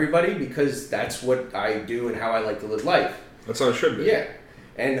for everybody because that's what I do and how I like to live life. That's how it should be. Yeah.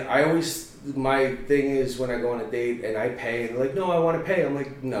 And my thing is when I go on a date and I pay and they're like, no, I want to pay. I'm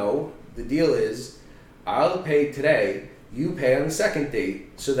like, no, the deal is I'll pay today. You pay on the second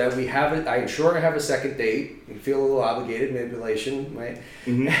date so that we have it. I ensure I have a second date. You feel a little obligated, manipulation, right?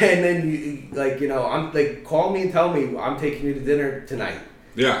 Mm-hmm. And then I'm like, call me and tell me I'm taking you to dinner tonight.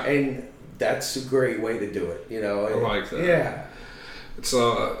 Yeah. And that's a great way to do it, you know. I like that. Yeah. It's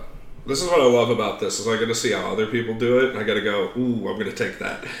this is what I love about this is I get to see how other people do it and I got to go, ooh, I'm going to take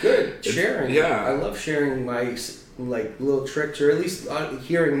that. Good. Sharing. Yeah. I love sharing my little tricks, or at least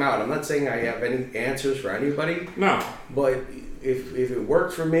hearing them out. I'm not saying I have any answers for anybody. No. But if it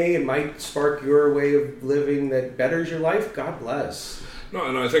worked for me, it might spark your way of living that betters your life. God bless. No,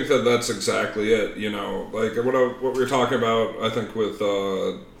 and I think that's exactly it. You know, like what we were talking about, I think with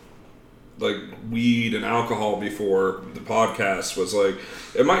like weed and alcohol before the podcast was like,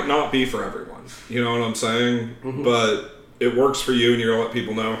 it might not be for everyone. You know what I'm saying? Mm-hmm. But it works for you, and you're going to let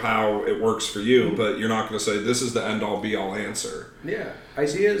people know how it works for you, mm-hmm. but you're not going to say, this is the end-all, be-all answer. Yeah.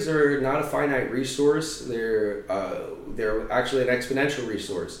 Ideas are not a finite resource. They're actually an exponential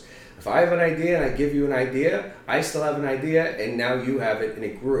resource. If I have an idea and I give you an idea, I still have an idea, and now you have it, and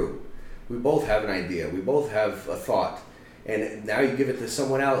it grew. We both have an idea. We both have a thought. And now you give it to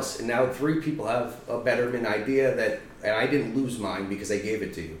someone else, and now 3 people have a betterment idea and I didn't lose mine because I gave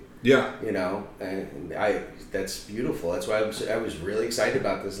it to you. Yeah. You know, and that's beautiful. That's why I was really excited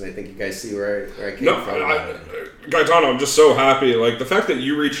about this, and I think you guys see where I came from. Gaetano, I'm just so happy. Like, the fact that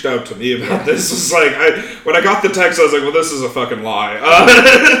you reached out to me about this is like, when I got the text, I was like, well, this is a fucking lie.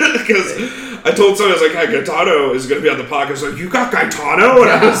 Because I told someone, I was like, hey, Gaetano is going to be on the podcast. Like, you got Gaetano?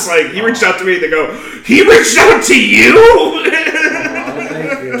 And I was like, he reached out to me, and they go, he reached out to you? Oh,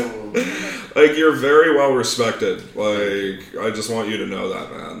 thank you. Like, you're very well respected. Like, I just want you to know that,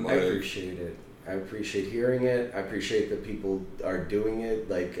 man. Like, I appreciate it. I appreciate hearing it. I appreciate that people are doing it.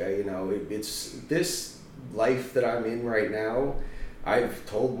 Like, it's this life that I'm in right now. I've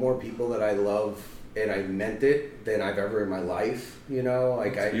told more people that I love, and I meant it, than I've ever in my life. You know,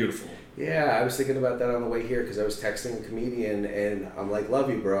 like it's beautiful. Yeah, I was thinking about that on the way here because I was texting a comedian and I'm like, "Love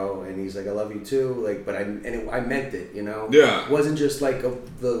you, bro," and he's like, "I love you too." Like, but I meant it, you know. Yeah. It wasn't just like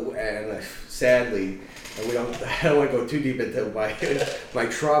sadly, and I don't want to go too deep into my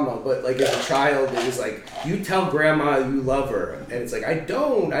trauma, but like as a child, it was like, you tell grandma you love her, and it's like I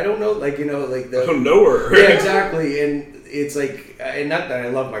don't know, like I don't know her. Yeah, exactly, and. It's like, and not that I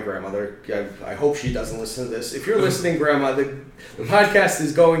love my grandmother. I hope she doesn't listen to this. If you're listening, Grandma, the podcast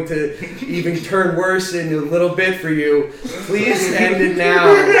is going to even turn worse in a little bit for you. Please end it now.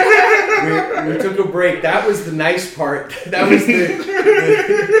 We took a break. That was the nice part. That was the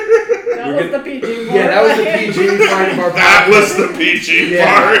PG part. Yeah, that was the PG part of our podcast. That was the PG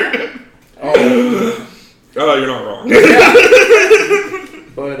part. Oh, you're not wrong. Yeah.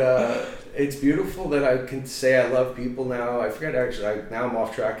 But, it's beautiful that I can say I love people now. I forget actually. Now I'm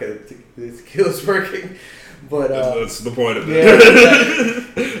off track. The tequila's working, but that's the point of it.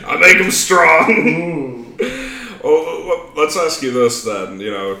 Yeah, I make them strong. Well, let's ask you this then.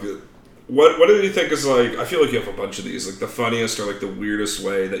 You know, What do you think is like? I feel like you have a bunch of these. Like the funniest or like the weirdest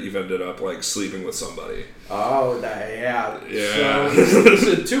way that you've ended up like sleeping with somebody. Oh, yeah. So this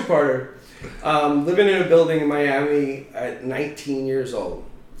is a two-parter. Living in a building in Miami at 19 years old.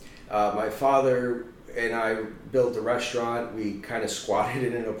 My father and I built a restaurant. We kind of squatted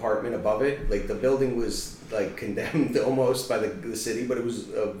in an apartment above it. Like the building was like condemned almost by the city, but it was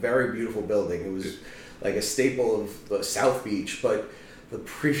a very beautiful building. It was like a staple of South Beach, but the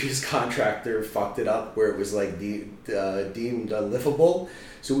previous contractor fucked it up where it was like deemed unlivable.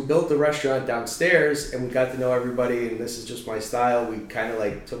 So we built the restaurant downstairs and we got to know everybody, and this is just my style. We kind of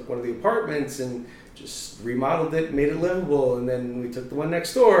like took one of the apartments and just remodeled it, made it livable, and then we took the one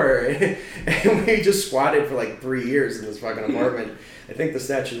next door and we just squatted for like 3 years in this fucking apartment. I think the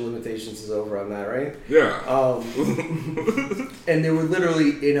statute of limitations is over on that, right? Yeah. And they were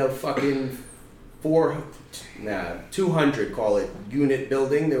literally in a fucking 200, call it, unit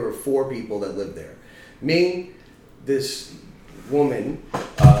building. There were 4 people that lived there. Me, this woman,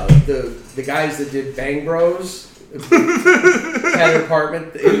 the guys that did Bang Bros had an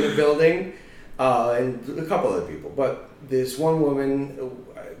apartment in the building, and a couple other people. But this one woman,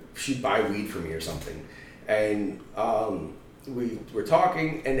 she'd buy weed for me or something, and we were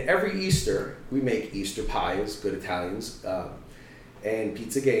talking. And every Easter, we make Easter pies, good Italians, and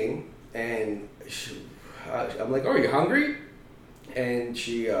pizza game. And I'm like, "Oh, are you hungry?" And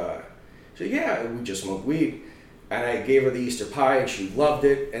she said, "Yeah, we just smoked weed." And I gave her the Easter pie, and she loved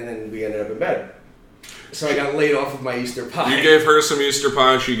it. And then we ended up in bed. So I got laid off of my Easter pie. You gave her some Easter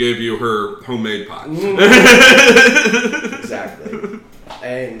pie. She gave you her homemade pie. Exactly.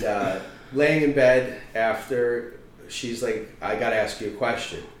 And laying in bed after, she's like, "I gotta ask you a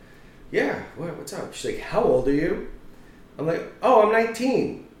question." "Yeah, what's up?" She's like, "How old are you?" I'm like, "Oh, I'm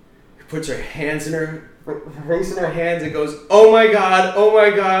 19. Puts her hands in her face in her hands and goes, "Oh my god, oh my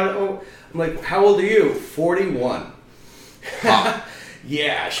god, oh." I'm like, "How old are you?" 41. Huh.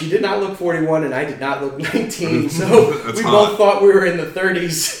 Yeah, she did not look 41 and I did not look 19, so we both thought we were in the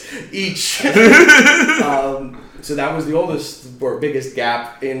 30s each. So that was the oldest or biggest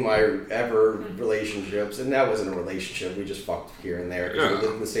gap in my ever relationships, and that wasn't a relationship. We just fucked here and there because we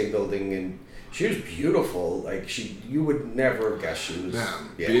lived in the same building, and she was beautiful. Like, you would never guess she was.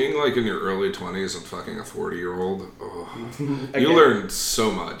 Yeah. Being like in your early 20s and fucking a 40-year-old, you learn so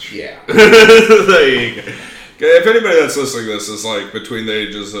much. Yeah. If anybody that's listening to this is like between the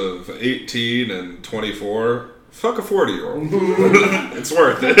ages of 18 and 24, fuck a 40-year-old. It's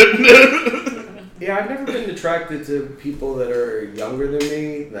worth it. Yeah, I've never been attracted to people that are younger than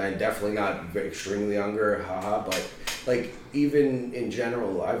me. I'm definitely not extremely younger, but like even in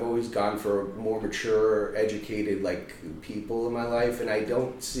general, I've always gone for more mature, educated like people in my life, and I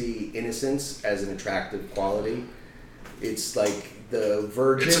don't see innocence as an attractive quality. It's like the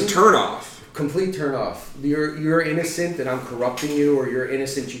virgin. It's a turnoff. Complete turnoff. You're innocent and I'm corrupting you, or you're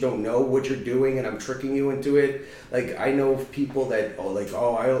innocent, you don't know what you're doing and I'm tricking you into it. Like, I know people that,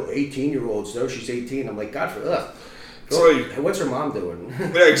 18-year-olds, though, she's 18. I'm like, God, what's her mom doing?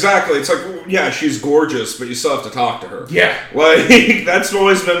 Yeah, exactly. It's like, yeah, she's gorgeous, but you still have to talk to her. Yeah. Like, that's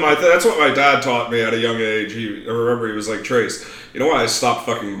always been that's what my dad taught me at a young age. I remember he was like, "Trace, you know why I stopped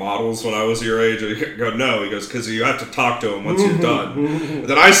fucking models when I was your age?" I go, "No." He goes, "Because you have to talk to them once you're done."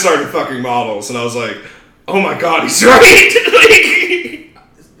 Then I started fucking models, and I was like, "Oh my god, he's right."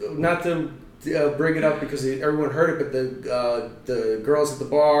 Not to bring it up because everyone heard it, but the girls at the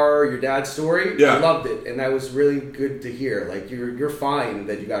bar, your dad's story, I loved it, and that was really good to hear. Like, you're fine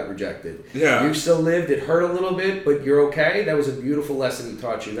that you got rejected. Yeah, you still lived. It hurt a little bit, but you're okay. That was a beautiful lesson he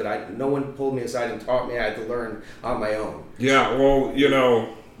taught you that no one pulled me aside and taught me. I had to learn on my own. Yeah, well,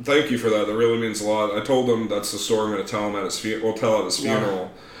 thank you for that. That really means a lot. I told him that's the story I'm going to tell him at his funeral,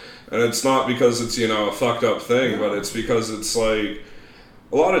 and it's not because it's a fucked up thing, but it's because it's like,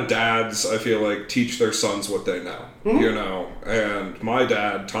 a lot of dads, I feel like, teach their sons what they know, and my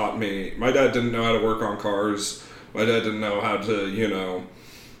dad taught me. My dad didn't know how to work on cars. My dad didn't know how to,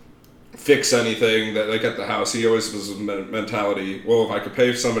 fix anything that like at the house. He always was a mentality, well, if I could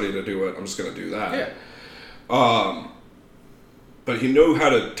pay somebody to do it, I'm just going to do that. Yeah. But he knew how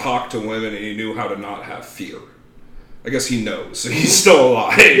to talk to women, and he knew how to not have fear. I guess he knows. He's still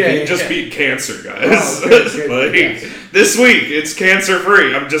alive. He just beat cancer, guys. Oh, good. This week, it's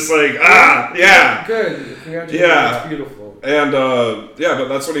cancer-free. I'm just like, yeah. Good. Yeah. That's beautiful. And, but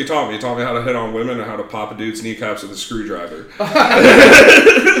that's what he taught me. He taught me how to hit on women and how to pop a dude's kneecaps with a screwdriver.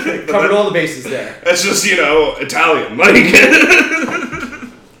 Covered all the bases there. That's just, Italian. Like,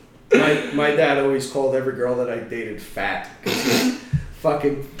 my dad always called every girl that I dated fat.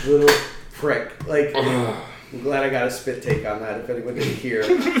 Fucking little prick. Like... I'm glad I got a spit take on that. If anyone didn't hear, I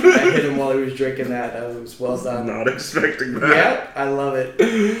hit him while he was drinking that. It was well done. Not expecting that. Yeah, I love it.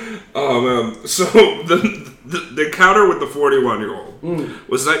 Oh man! So the encounter with the 41-year-old,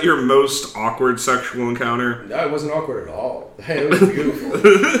 was that your most awkward sexual encounter? No, it wasn't awkward at all. It was beautiful.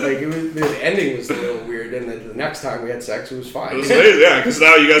 The ending was a little weird, and then the next time we had sex, it was fine. It was amazing, yeah, because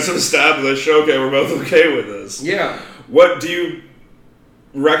now you guys have established, okay, we're both okay with this. Yeah. What do you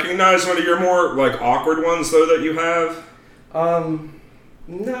recognize? One of your more awkward ones though that you have?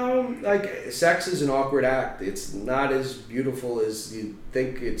 No, sex is an awkward act. It's not as beautiful as you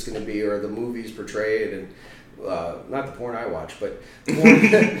think it's going to be, or the movies portray it, and not the porn I watch, but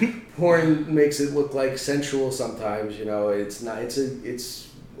porn makes it look like sensual sometimes. It's not. It's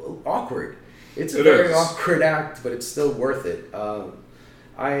awkward. It's a very awkward act, but it's still worth it.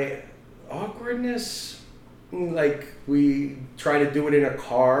 Awkwardness. We try to do it in a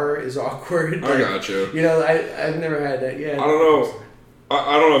car is awkward. I got you. I've never had that. Yeah. I don't know.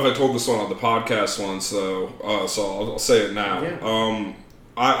 I don't know if I told this one on the podcast once though, so I'll say it now. Yeah.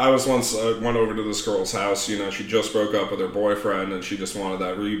 I was once went over to this girl's house. She just broke up with her boyfriend and she just wanted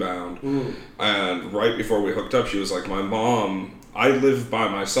that rebound. And right before we hooked up, she was like, "My mom. I live by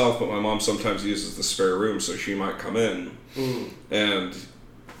myself, but my mom sometimes uses the spare room, so she might come in." And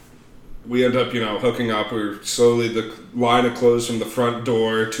we end up, hooking up. We're slowly, the line of clothes from the front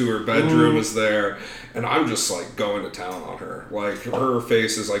door to her bedroom is there. And I'm just, going to town on her. Her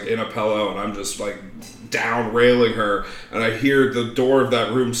face is, in a pillow, and I'm just, down railing her. And I hear the door of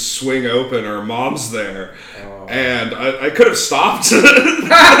that room swing open. Her mom's there. Oh. And I could have stopped.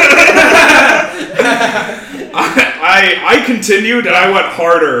 I continued, and I went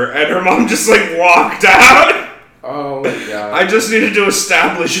harder. And her mom just, walked out. Oh my god. I just needed to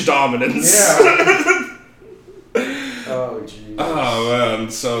establish dominance. Yeah. Oh jeez. Oh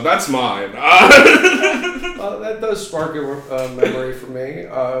man, so that's mine. That does spark a memory for me.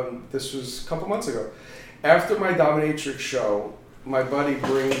 This was a couple months ago. After my dominatrix show, my buddy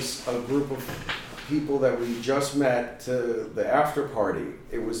brings a group of people that we just met to the after party.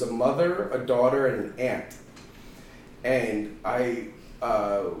 It was a mother, a daughter, and an aunt. And I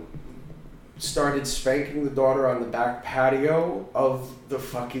started spanking the daughter on the back patio of the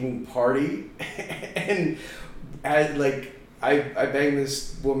fucking party, and I banged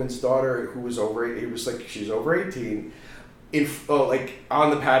this woman's daughter who was she's over 18 on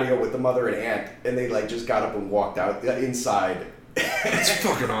the patio with the mother and aunt, and they just got up and walked out inside. That's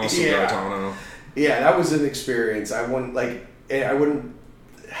fucking awesome, Gaetano. Yeah, that was an experience. I wouldn't not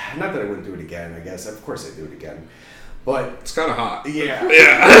that I wouldn't do it again, I guess. Of course I'd do it again. But it's kind of hot. Yeah.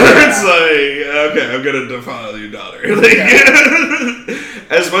 Yeah. It's okay, I'm going to defile your daughter.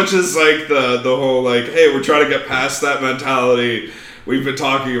 As much as the whole hey, we're trying to get past that mentality we've been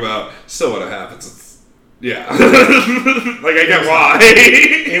talking about, still when it happens, yeah. I get why.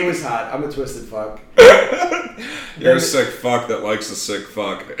 It was hot. I'm a twisted fuck. You're a sick fuck that likes a sick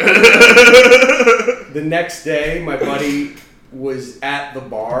fuck. The next day, my buddy was at the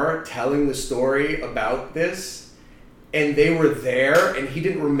bar telling the story about this. And they were there, and he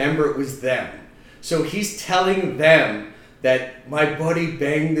didn't remember it was them. So he's telling them that my buddy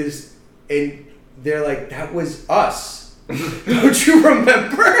banged this, and they're like, "That was us. Don't you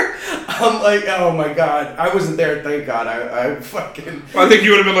remember?" I'm like, "Oh my god, I wasn't there. Thank God. I fucking." I think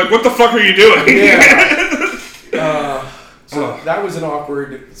you would have been like, "What the fuck are you doing?" Yeah. So that was an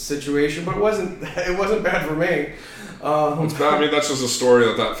awkward situation, but it wasn't bad for me. It's bad. I mean, that's just a story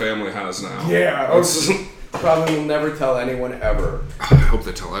that family has now. Yeah. Probably will never tell anyone ever. I hope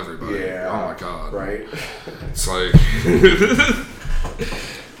they tell everybody. Yeah. Oh my god. Right. It's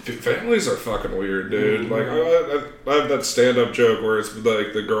families are fucking weird, dude. I have that stand-up joke where it's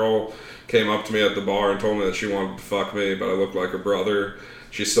the girl came up to me at the bar and told me that she wanted to fuck me, but I looked like her brother.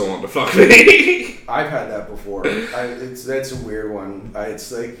 She still wanted to fuck me. I've had that before. That's a weird one. It's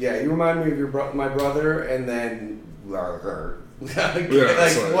you remind me of my brother, and then her. What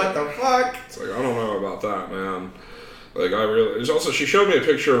the fuck? It's I don't know about that, man. There's also, she showed me a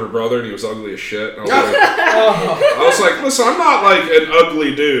picture of her brother and he was ugly as shit. And I was like, listen, I'm not an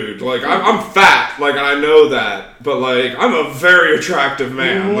ugly dude. I'm fat, and I know that. But I'm a very attractive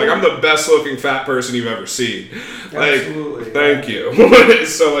man. Mm-hmm. I'm the best looking fat person you've ever seen. Absolutely. Thank you.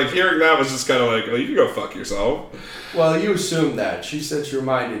 So hearing that was just kind of oh, you can go fuck yourself. Well, you assumed that. She said she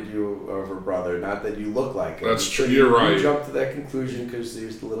reminded you of her brother, not that you look like him. That's true. You're right. You jumped to that conclusion because you're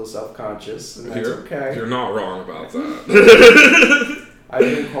a little self-conscious, and that's okay. You're not wrong about that. I've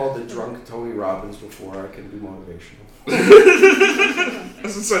been called the drunk Tony Robbins before. I can be motivational.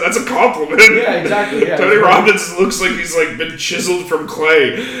 That's a compliment. Yeah, exactly. Yeah, Tony Robbins looks like he's like been chiseled from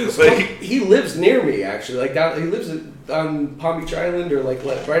clay. Like he lives near me actually. Like he lives on Palm Beach Island or like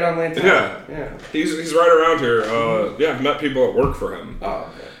right on Lantana. Yeah. He's right around here. Yeah, I've met people that work for him.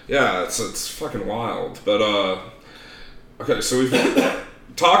 Oh, okay. Yeah, it's fucking wild. But okay, so we've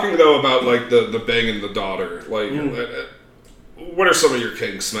talking though about like the banging the daughter. Like, what are some of your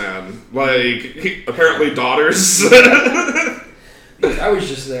kinks, man? Like, apparently daughters. That was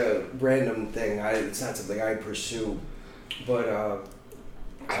just a random thing. It's not something I pursue, but I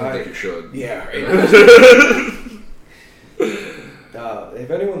don't think you should. Yeah. Right. If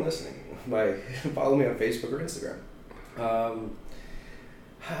anyone listening, follow me on Facebook or Instagram.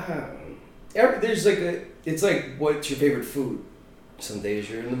 There's it's like, what's your favorite food? Some days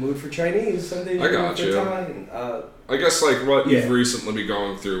you're in the mood for Chinese, some days you're in the mood for Italian. I guess like what you've recently been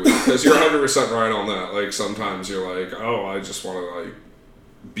going through, because you're 100% right on that. Like sometimes you're like, oh, I just want to like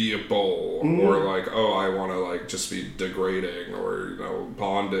be a bull, or like, oh, I want to like just be degrading, or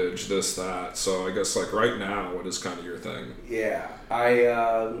bondage, this, that. So I guess like right now, what is kind of your thing? Yeah,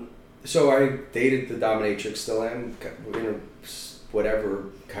 so I dated the dominatrix, still am in a whatever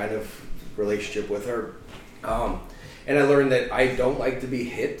kind of relationship with her, and I learned that I don't like to be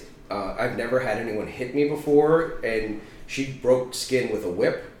hit. I've never had anyone hit me before, and she broke skin with a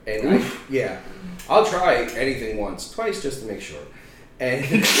whip, and I'll try anything once, twice, just to make sure. And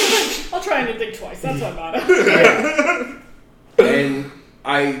I'll try anything twice. That's what about it. And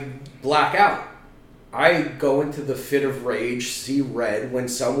I black out. I go into the fit of rage, see red when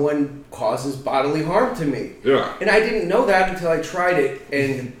someone causes bodily harm to me. Yeah. And I didn't know that until I tried it,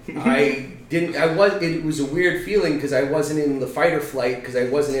 and it was a weird feeling because I wasn't in the fight or flight, because I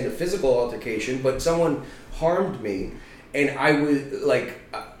wasn't in a physical altercation, but someone harmed me, and I was like,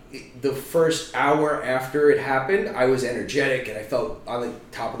 the first hour after it happened, I was energetic and I felt on the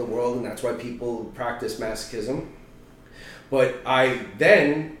top of the world, and that's why people practice masochism. But I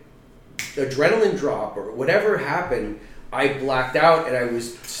then, adrenaline drop or whatever happened, I blacked out and I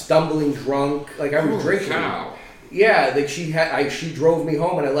was stumbling drunk, like I was drinking. Cow. Yeah, like she drove me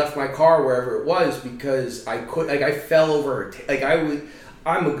home, and I left my car wherever it was because I fell over her.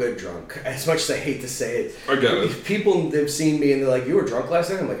 I'm a good drunk, as much as I hate to say it. I get it. People have seen me and they're like, "You were drunk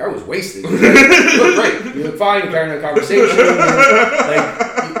last night?" I'm like, "I was wasted." You look great. You look fine. You're carrying a conversation.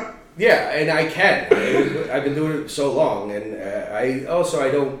 And I can. I've been doing it so long, and I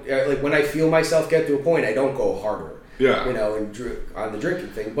don't like when I feel myself get to a point, I don't go harder. Yeah. On the drinking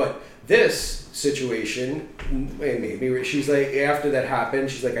thing, but this situation made me. She's like, after that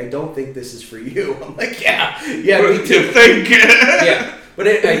happened, she's like, "I don't think this is for you." I'm like, "Yeah, me too." You think? Yeah. But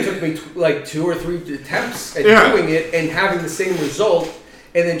it took me 2 or 3 attempts at doing it and having the same result.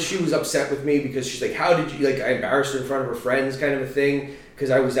 And then she was upset with me because she's like, "How did you?" Like, I embarrassed her in front of her friends, kind of a thing, because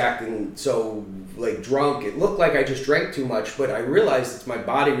I was acting so like drunk. It looked like I just drank too much, but I realized it's my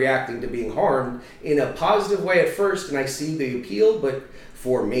body reacting to being harmed in a positive way at first, and I see the appeal. But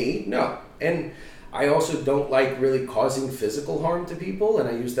for me, no. And I also don't like really causing physical harm to people, and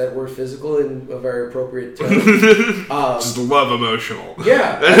I use that word physical in a very appropriate term. Just love emotional.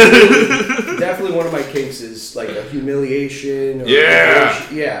 Yeah. Definitely one of my kinks is like a humiliation. Or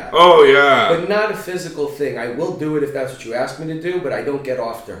yeah. Oh, yeah. But not a physical thing. I will do it if that's what you ask me to do, but I don't get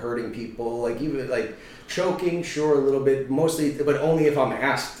off to hurting people. Like, even like choking, sure, a little bit, mostly, but only if I'm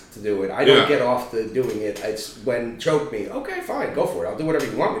asked to do it. I don't get off to doing it. It's when choke me, okay, fine, go for it. I'll do whatever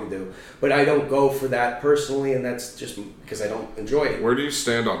you want me to do. But I don't go for that personally, and that's just because I don't enjoy it. Where do you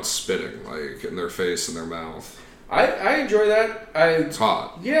stand on spitting, like in their face and their mouth? I enjoy that. It's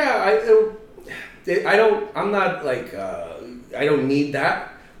hot. Yeah, I don't. I'm not like I don't need that.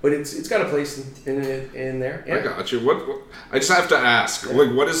 But it's got a place in there. Yeah. I got you. What I just have to ask,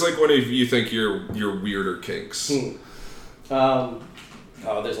 like, what is like one of you think your weirder kinks? There's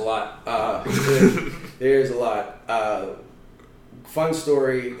a lot. There's a lot. Fun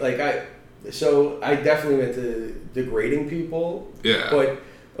story. Like I definitely went to degrading people. Yeah. But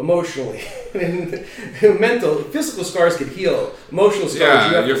emotionally, physical scars could heal. Emotional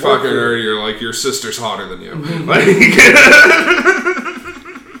scars. Yeah, you're fucking her. You're like, your sister's hotter than you. Like.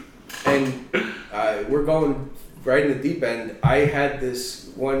 And we're going right in the deep end. I had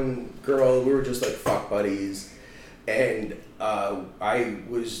this one girl, we were just like fuck buddies, and I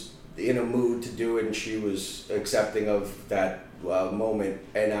was in a mood to do it, and she was accepting of that moment,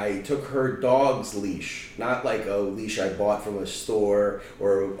 and I took her dog's leash, not like a leash I bought from a store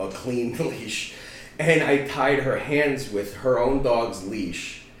or a clean leash, and I tied her hands with her own dog's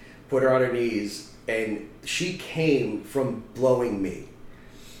leash, put her on her knees, and she came from blowing me.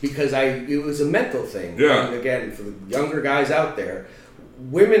 because it was a mental thing. Yeah. And again, for the younger guys out there,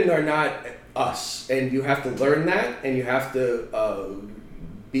 women are not us, and you have to learn that, and you have to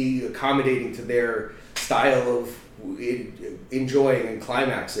be accommodating to their style of enjoying and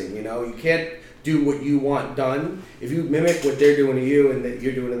climaxing. You know, you can't do what you want done. If you mimic what they're doing to you and that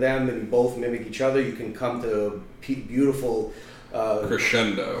you're doing to them, and you both mimic each other, you can come to a beautiful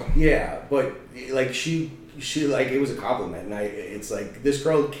crescendo. Yeah, but like she like, it was a compliment, and it's like, this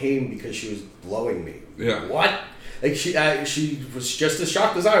girl came because she was blowing me. Yeah. What? Like she was just as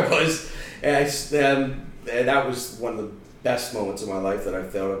shocked as I was, and that was one of the best moments of my life that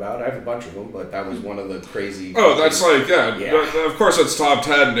I've thought about. I have a bunch of them, but that was one of the crazy. Oh, that's like, yeah. Of course, it's top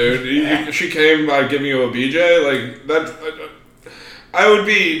 10, dude. She came by giving you a BJ, like that. I would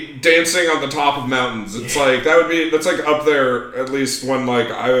be dancing on the top of mountains. It's like that's like up there at least when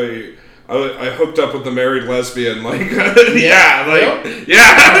like I hooked up with the married lesbian, like yeah.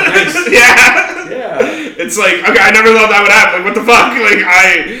 It's like, okay, I never thought that would happen. Like, what the fuck?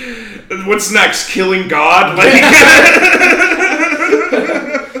 Like, what's next? Killing God? Like,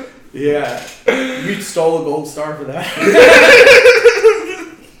 yeah, you stole a gold star for that.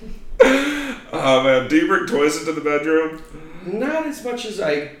 Oh man, do you bring toys into the bedroom? Not as much as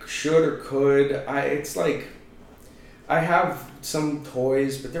I should or could. It's like, I have some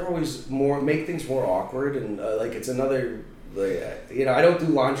toys, but they're always make things more awkward, and like, it's another, like, you know, I don't do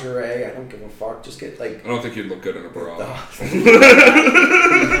lingerie. I don't give a fuck. Just get like. I don't think you'd look good in a bra.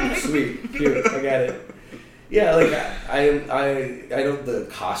 Sweet, cute. I got it. Yeah, like I don't, the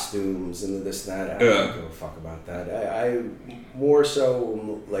costumes and the this and that. I don't give a fuck about that. I more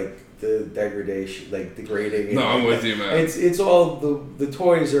so like the degradation, like degrading. No, I'm with you, man. It's all the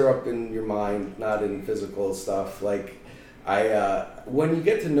toys are up in your mind, not in physical stuff. Like when you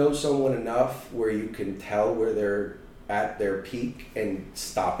get to know someone enough where you can tell where they're at their peak and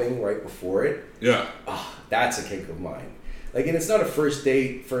stopping right before it. Yeah. That's a kink of mine. Like, and it's not a first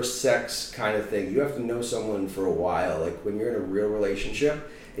date, first sex kind of thing. You have to know someone for a while. Like, when you're in a real relationship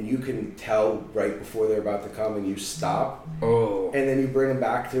and you can tell right before they're about to come and you stop. Oh. And then you bring them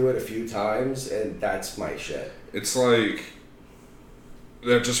back to it a few times, and that's my shit. It's like,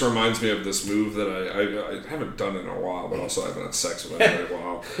 that just reminds me of this move that I haven't done in a while, but also I haven't had sex with it in a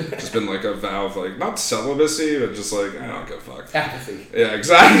while. Just been like a vow of like, not celibacy, but just like, I don't give a fuck. Apathy. Yeah,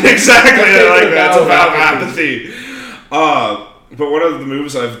 exactly. I like that. It's a vow of apathy. But one of the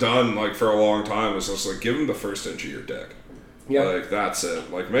moves I've done like for a long time is just like, give them the first inch of your dick. Yeah. Like, that's it.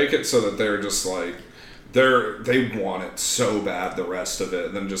 Like, make it so that they're just like, they want it so bad, the rest of it,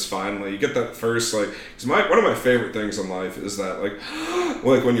 and then just finally you get that first, like, cause one of my favorite things in life is that like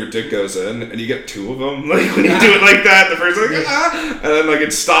when your dick goes in and you get two of them, like when you do it like that, the first like and then like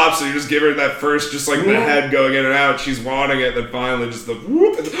it stops and you just give her that first, just like the head going in and out, she's wanting it, then finally just the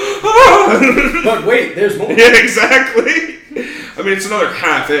whoop and, but wait, there's more. Yeah, exactly. I mean, it's another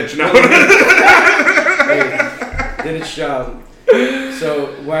half inch now. Then it's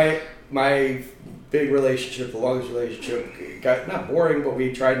so my big relationship, the longest relationship, got not boring, but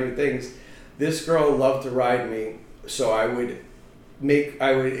we tried new things. This girl loved to ride me, so I would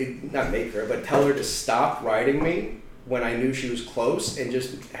not make her, but tell her to stop riding me when I knew she was close, and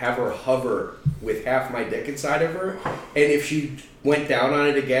just have her hover with half my dick inside of her. And if she went down on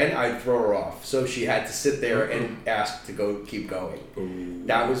it again, I'd throw her off. So she had to sit there and ask to keep going. Ooh.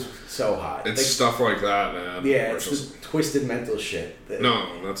 That was so hot. It's like, stuff like that, man. Yeah, it's just twisted mental shit. No,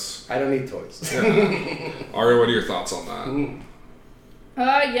 I don't need toys. Yeah. Ari, what are your thoughts on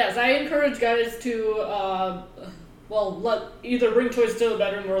that? Yes, I encourage guys to either bring toys to the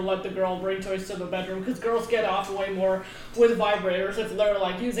bedroom or let the girl bring toys to the bedroom, because girls get off way more with vibrators if they're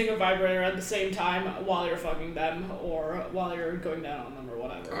like using a vibrator at the same time while you're fucking them or while you're going down on them or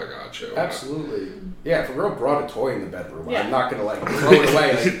whatever. I got you. Absolutely. Yeah, if a girl brought a toy in the bedroom, I'm not gonna like throw it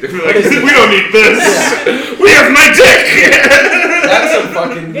away. We don't need this. Yeah. We have my dick. That's a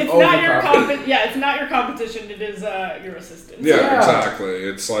fucking. It's not your competition. It is your assistant. Yeah, exactly.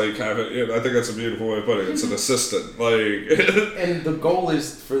 It's like having. I think that's a beautiful way of putting it. It's an assistant. Like. And the goal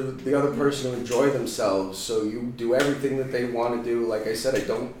is for the other person to enjoy themselves. So you do everything that they want to do. Like I said, I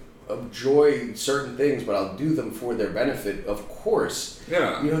don't enjoy certain things, but I'll do them for their benefit, of course.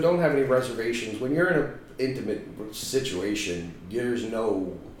 Yeah. You know, don't have any reservations. When you're in an intimate situation, there's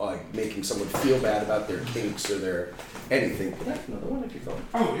no like making someone feel bad about their kinks or their anything. But that's another one I keep going.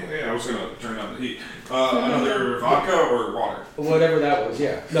 Oh yeah, I was gonna turn on the heat. Another vodka or water? Whatever that was,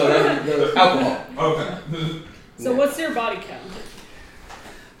 yeah. No, that was alcohol. Okay. So what's your body count?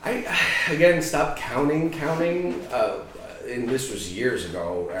 I again stop counting. and this was years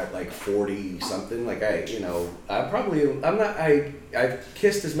ago at like 40 something. Like I've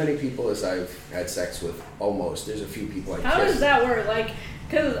kissed as many people as I've had sex with. Almost. There's a few people I kissed. How does that work? Like,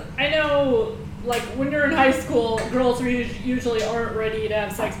 because I know, like, when you're in high school, girls usually aren't ready to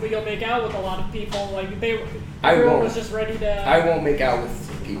have sex, but you'll make out with a lot of people. Like, everyone was just ready to... I won't make out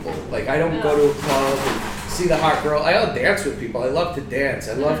with people. Like, I don't go to a club and see the hot girl. I'll dance with people. I love to dance.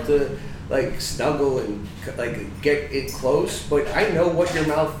 I love to, like, snuggle and, like, get it close. But I know what your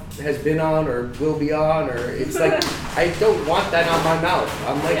mouth has been on or will be on. Or it's like, I don't want that on my mouth.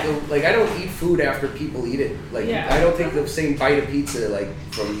 I'm like, I don't eat food after people eat it. Like, I don't take the same bite of pizza, like,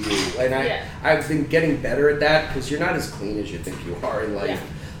 from you. And I've been getting better at that because you're not as clean as you think you are in life. Yeah.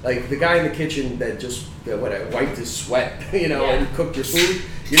 Like, the guy in the kitchen that just, wiped his sweat, and cooked your food,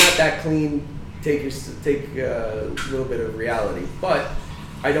 you're not that clean. Take a little bit of reality. But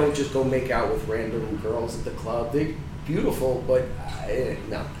I don't just go make out with random girls at the club. They're beautiful, but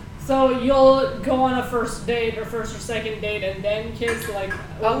no. So you'll go on a first date or first or second date and then kiss, like...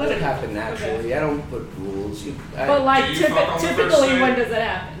 I'll let it happen naturally. Okay. I don't put rules. But like, typically when does it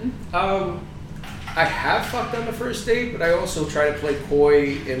happen? I have fucked on the first date, but I also try to play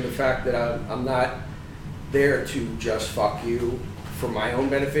coy in the fact that I'm not there to just fuck you for my own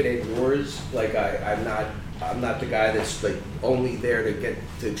benefit and yours. Like, I'm not the guy that's like only there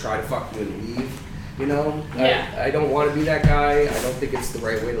to try to fuck you and leave. I don't want to be that guy. I don't think it's the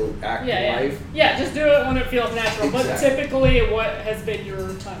right way to act in life. Yeah, just do it when it feels natural. Exactly. But typically, what has been your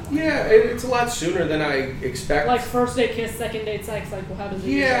timeline? Yeah, it's a lot sooner than I expect. Like first date kiss, second date sex. Like, how does it?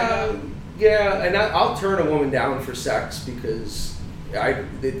 Yeah, and I'll turn a woman down for sex because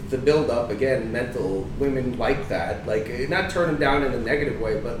the build up again. Mental women like that. Like, not turn them down in a negative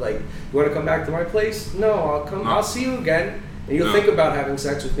way, but like, you want to come back to my place? No, I'll come. I'll see you again. And you'll think about having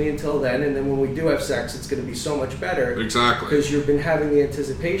sex with me until then, and then when we do have sex, it's going to be so much better. Exactly. Because you've been having the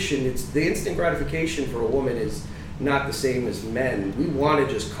anticipation. It's the instant gratification for a woman is not the same as men. We want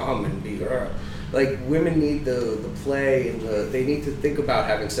to just come and be like, women need the play, and they need to think about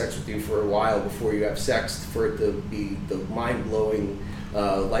having sex with you for a while before you have sex for it to be the mind-blowing,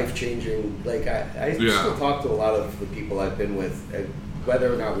 life-changing. Like, I still talk to a lot of the people I've been with,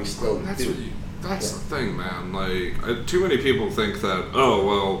 whether or not we still do. That's the thing, man. Like, too many people think that,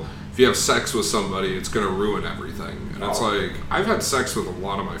 if you have sex with somebody, it's going to ruin everything. And it's like, I've had sex with a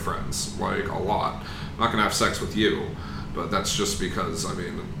lot of my friends, like, a lot. I'm not going to have sex with you, but that's just because, I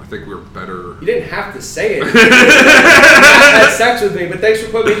think we're better. You didn't have to say it. You had sex with me, but thanks for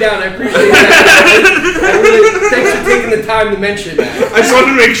putting me down. I appreciate that. Thanks for taking the time to mention that. I just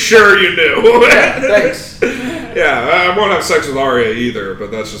wanted to make sure you knew. Yeah, thanks. Yeah, I won't have sex with Aria either,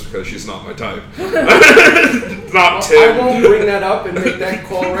 but that's just because she's not my type. Not Tim. I won't bring that up and make that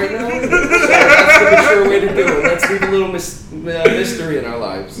call right now. So that's the mature way to do it. Let's leave a little mystery in our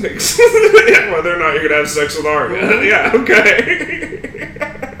lives. Yeah, whether or not you're going to have sex with Aria. Yeah, okay.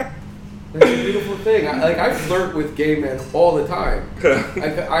 It's a beautiful thing. I flirt with gay men all the time.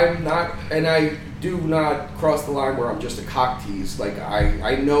 I'm not, and I do not cross the line where I'm just a cock tease. Like,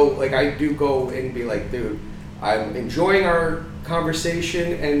 I know, like, I do go and be like, dude, I'm enjoying our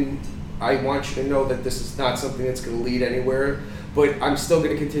conversation, and I want you to know that this is not something that's going to lead anywhere, but I'm still going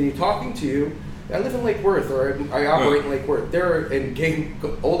to continue talking to you. I live in Lake Worth, or I operate in Lake Worth.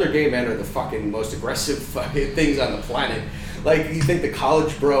 Older gay men are the fucking most aggressive fucking things on the planet. Like, you think the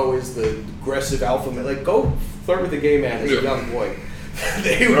college bro is the aggressive alpha man. Like, go flirt with a gay man as a young boy.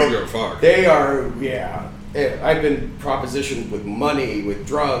 They are, I've been propositioned with money, with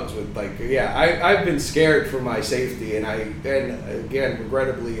drugs, with I've been scared for my safety, and again,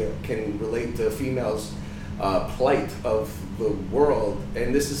 regrettably, can relate to females' plight of the world,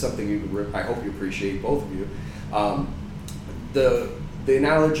 and this is something I hope you appreciate, both of you. The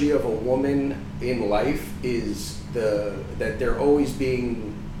analogy of a woman in life is that they're always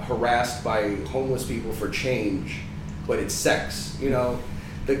being harassed by homeless people for change, but it's sex,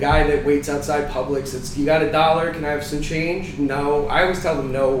 The guy that waits outside Publix, you got $1, can I have some change? No. I always tell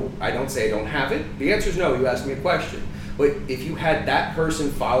them no. I don't say I don't have it. The answer is no. You ask me a question. But if you had that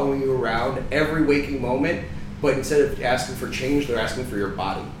person following you around every waking moment, but instead of asking for change, they're asking for your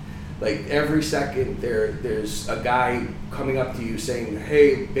body. Like, every second there's a guy coming up to you saying,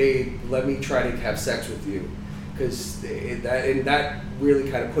 hey, babe, let me try to have sex with you. Because that really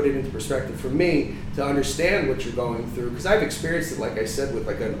kind of put it into perspective for me to understand what you're going through. Because I've experienced it, like I said,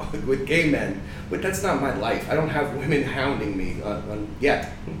 with gay men, but that's not my life. I don't have women hounding me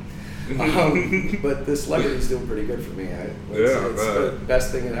yet. But the celebrity's doing pretty good for me. It's the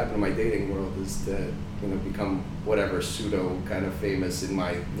best thing that happened in my dating world is to become whatever pseudo kind of famous in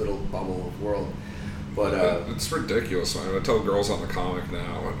my little bubble of world. But it's ridiculous, man. I tell girls on the comic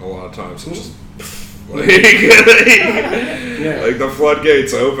now, and a lot of times it's just like the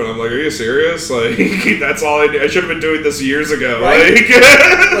floodgates open. I'm like, are you serious? Like, that's all I do. I should have been doing this years ago. Right?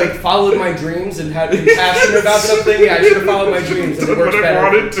 Like followed my dreams and had been passionate about something. Yeah, I should have followed my dreams. And it works better. I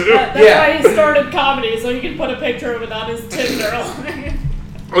wanted to. That's why he started comedy, so he can put a picture of it on his Tinder.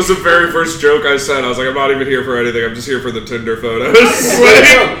 That was the very first joke I said. I was like, I'm not even here for anything. I'm just here for the Tinder photos.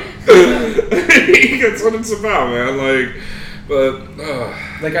 That's what it's about, man. Like, but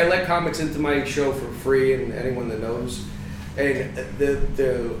like I let comics into my show for free, and anyone that knows, and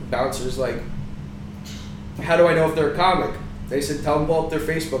the bouncer's like, how do I know if they're a comic? They said, tell them pull up their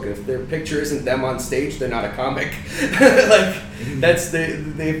Facebook, and if their picture isn't them on stage, they're not a comic. Like that's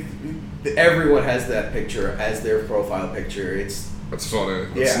everyone has that picture as their profile picture. That's funny.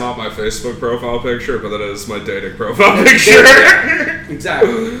 It's not my Facebook profile picture, but that is my dating profile picture.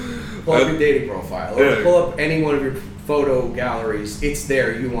 Exactly. Pull up your dating profile, or pull up any one of your photo galleries. It's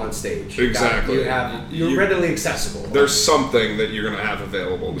there. You on stage. Exactly. You're readily accessible. There's something that you're gonna have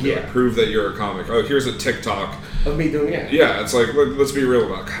available to prove that you're a comic. Oh, here's a TikTok of me doing it. Yeah, it's like let's be real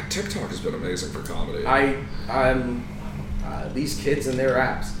about it. God, TikTok has been amazing for comedy. I'm these kids and their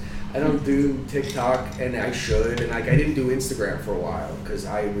apps. I don't do TikTok, and I should, and like I didn't do Instagram for a while because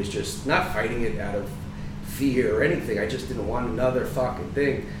I was just not fighting it out of fear or anything. I just didn't want another fucking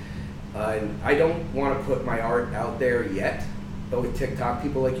thing. And I don't want to put my art out there yet, but with TikTok,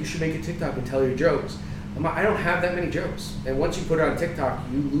 people are like, you should make a TikTok and tell your jokes. I don't have that many jokes. And once you put it on TikTok,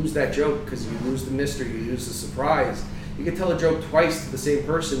 you lose that joke because you lose the mystery, you lose the surprise. You can tell a joke twice to the same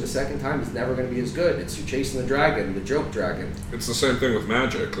person. The second time is never going to be as good. It's you chasing the dragon, the joke dragon. It's the same thing with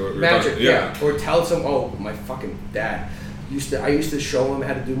magic. Yeah. Or tell my fucking dad. I used to show him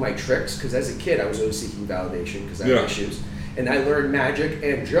how to do my tricks because as a kid, I was always seeking validation because I had issues. And I learned magic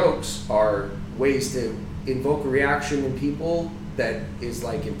and jokes are ways to invoke a reaction in people that is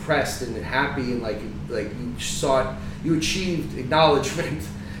like impressed and happy and like you achieved acknowledgement.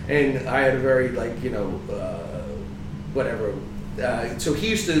 And I had a very whatever. So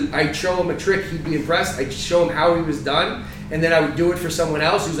I'd show him a trick, he'd be impressed. I'd show him how he was done, and then I would do it for someone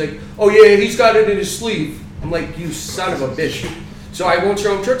else. He's like, oh yeah, he's got it in his sleeve. I'm like, you son of a bitch. So I won't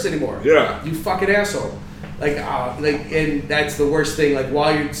show him tricks anymore. Yeah. You fucking asshole. And that's the worst thing. Like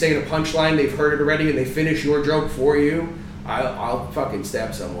while you're saying a punchline, they've heard it already, and they finish your joke for you. I'll fucking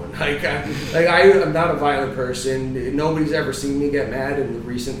stab someone. I'm not a violent person. Nobody's ever seen me get mad in the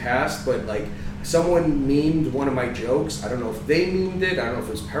recent past, but like someone memed one of my jokes. I don't know if they memed it. I don't know if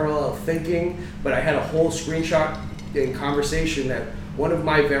it was parallel thinking, but I had a whole screenshot in conversation that one of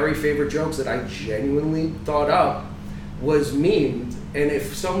my very favorite jokes that I genuinely thought up was memed. And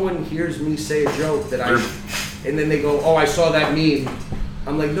if someone hears me say a joke and then they go, oh, I saw that meme.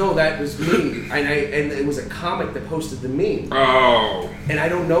 I'm like, no, that was me. And it was a comic that posted the meme. Oh. And I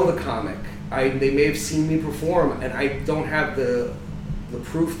don't know the comic. They may have seen me perform, and I don't have the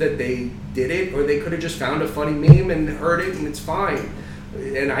proof that they did it, or they could have just found a funny meme and heard it, and it's fine.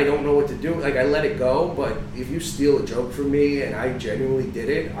 And I don't know what to do. Like, I let it go, but if you steal a joke from me and I genuinely did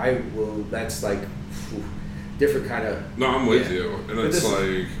it, I will. That's like different kind of. No, I'm with you, and it's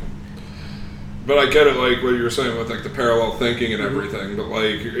like. But I get it, like what you were saying with like the parallel thinking and everything. But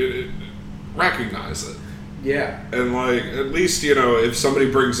like, recognize it. Yeah. And like, at least if somebody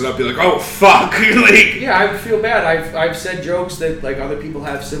brings it up, you're like, oh fuck, like. Yeah, I feel bad. I've said jokes that like other people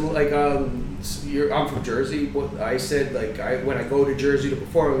have similar. Like I'm from Jersey. I said like when I go to Jersey to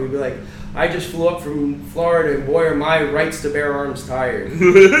perform, we'd be like, I just flew up from Florida, and boy are my rights to bear arms tired.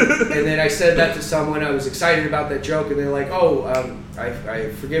 And then I said that to someone. I was excited about that joke, and they're like, oh, I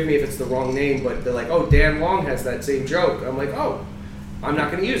forgive me if it's the wrong name, but they're like, oh, Dan Long has that same joke. I'm like, oh, I'm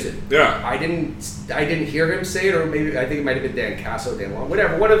not going to use it. Yeah. I didn't hear him say it, or maybe I think it might have been Dan Casso, Dan Long,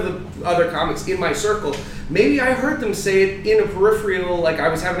 whatever. One of the other comics in my circle. Maybe I heard them say it in a peripheral, like I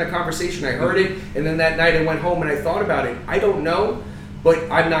was having a conversation. I heard it, and then that night I went home and I thought about it. I don't know, but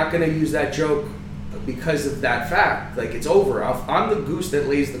I'm not going to use that joke because of that fact. Like, it's over. I'm the goose that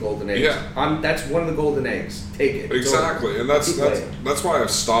lays the golden eggs. Yeah. That's one of the golden eggs. Take it. Exactly. And that's why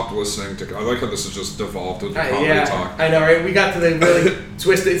I've stopped listening to. I like how this has just devolved into comedy talk. I know, right? We got to the really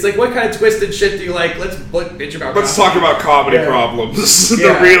twisted. It's like, what kind of twisted shit do you like? Let's bitch about. Let's talk about comedy problems.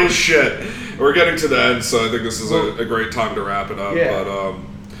 The real shit. We're getting to the end, so I think this is a great time to wrap it up. Yeah. But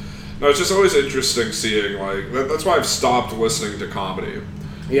no, it's just always interesting seeing like that's why I've stopped listening to comedy.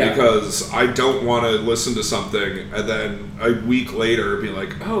 Yeah. Because I don't want to listen to something and then a week later be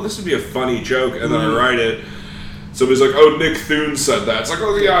like, oh, this would be a funny joke, and then I write it. Somebody's like, oh, Nick Thune said that. It's like,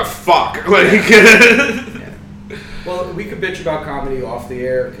 oh yeah, fuck. Like, Well, we could bitch about comedy off the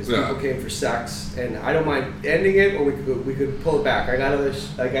air because people came for sex, and I don't mind ending it, or we could pull it back. I got other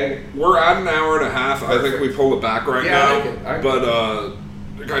We're at an hour and a half. Perfect. I think we pull it back right now. I like it.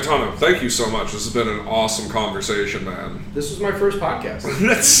 But Gaetano, thank you so much. This has been an awesome conversation, man. This was my first podcast.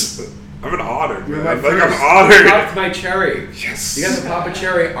 I'm honored, man. I'm honored. You popped my cherry. Yes. You got to pop a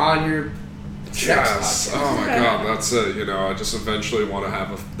cherry on your Yes. Oh my God, that's it. You know, I just eventually want to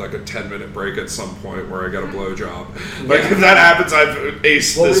have a 10-minute break at some point where I get a blowjob. Like if that happens, I've aced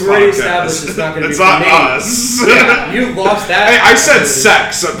this podcast. We've already established it's not going to be It's not us. Yeah, you lost that. Hey, I said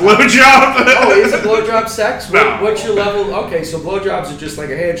sex, a blowjob. Oh, is a blowjob sex? No. What's your level? Okay, so blowjobs are just like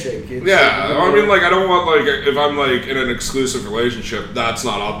a handshake. I mean, I don't want if I'm in an exclusive relationship, that's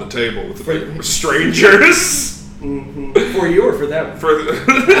not on the table with strangers. Mm-hmm. For you or for them?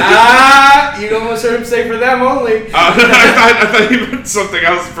 You almost heard him say for them only. I thought you meant something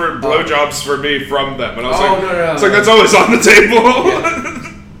else for blowjobs for me from them. And I was no. It's that's always on the table.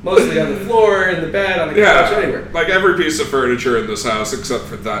 Mostly on the floor, in the bed, on the couch, anywhere. Like every piece of furniture in this house, except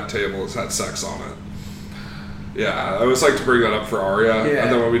for that table, has had sex on it. Yeah, I always like to bring that up for Aria,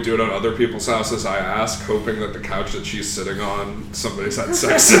 and then when we do it at other people's houses, I ask, hoping that the couch that she's sitting on, somebody's had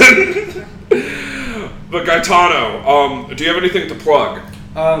sex in. But Gaetano, do you have anything to plug?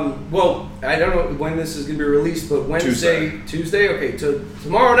 Well, I don't know when this is going to be released, but Tuesday? Okay, so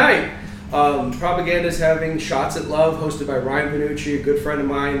tomorrow night, Propaganda's having Shots at Love, hosted by Ryan Panucci, a good friend of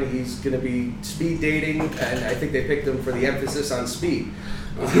mine. He's going to be speed dating, and I think they picked him for the emphasis on speed.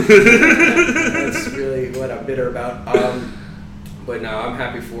 That's really what I'm bitter about. But no, I'm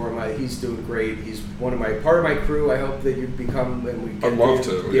happy for him. He's doing great. He's part of my crew. I hope that you become, and we. I'd love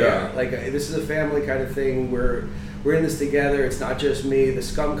to. Yeah. This is a family kind of thing. We're in this together. It's not just me. The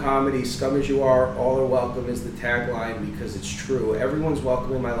Scum Comedy, Scum as you are, all are welcome is the tagline because it's true. Everyone's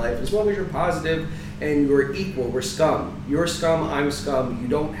welcome in my life as long as you're positive and you're equal. We're scum. You're scum. I'm scum. You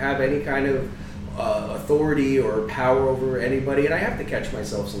don't have any kind of authority or power over anybody, and I have to catch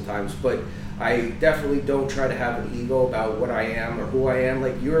myself sometimes, but I definitely don't try to have an ego about what I am or who I am.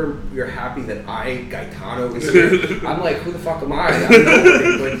 Like, you're happy that Gaetano is here. I'm like, who the fuck am I? I'm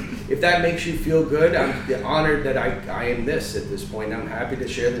nobody. But if that makes you feel good, I'm honored that I am this at this point. I'm happy to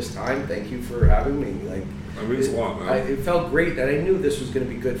share this time. Thank you for having me. That means a lot, man. It felt great that I knew this was going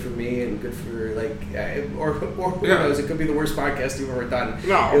to be good for me and good for or who knows? It could be the worst podcast you've ever done.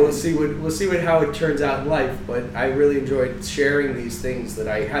 No, we'll see how it turns out in life. But I really enjoyed sharing these things that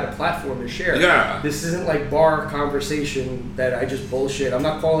I had a platform to share. Yeah, this isn't like bar conversation that I just bullshit. I'm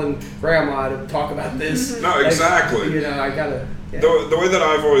not calling grandma to talk about this. No, exactly. I gotta. Yeah. The way that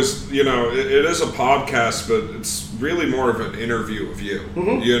I've always, it is a podcast, but it's really more of an interview of you.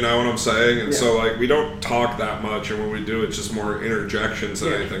 Mm-hmm. You know what I'm saying? And so, we don't talk that much, and when we do, it's just more interjections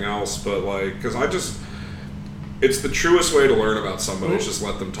than anything else. But, because it's the truest way to learn about somebody is just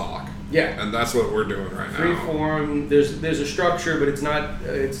let them talk. Yeah. And that's what we're doing right now. Free form. There's a structure, but it's not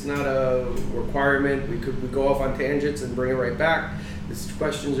a requirement. We go off on tangents and bring it right back. The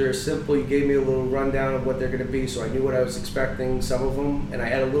questions are simple. You gave me a little rundown of what they're going to be, so I knew what I was expecting, some of them, and I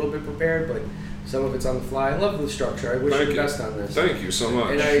had a little bit prepared, but some of it's on the fly. I love the structure. I wish you the best on this. Thank you so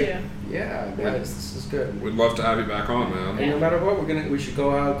much. And this is good. We'd love to have you back on, man. And no matter what, we should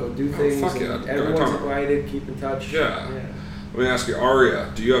go out, go do things. Fuck yeah. Everyone's invited. Keep in touch. Yeah. Let me ask you,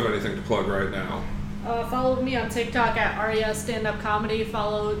 Aria, do you have anything to plug right now? Follow me on TikTok at Aria Stand Up Comedy.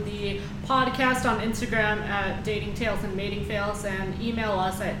 Follow the podcast on Instagram at Dating Tales and Mating Fails, and email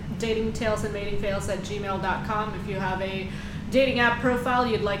us at datingtalesandmatingfails@gmail.com. If you have a dating app profile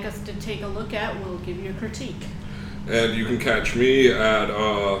you'd like us to take a look at, we'll give you a critique. And you can catch me at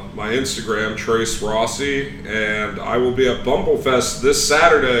my Instagram, Trace Rossi, and I will be at Bumblefest this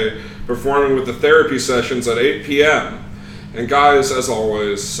Saturday performing with the therapy sessions at 8 p.m. And guys, as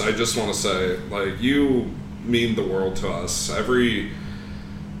always, I just want to say, you mean the world to us. Every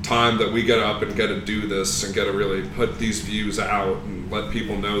time that we get up and get to do this and get to really put these views out and let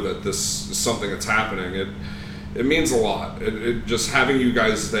people know that this is something that's happening, it means a lot. It just having you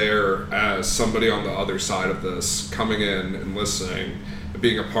guys there as somebody on the other side of this, coming in and listening, and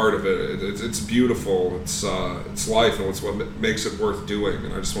being a part of it, it's beautiful. It's life, and it's what makes it worth doing.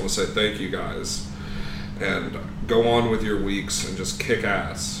 And I just want to say thank you guys. And go on with your weeks and just kick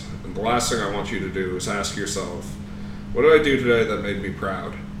ass. And the last thing I want you to do is ask yourself, what did I do today that made me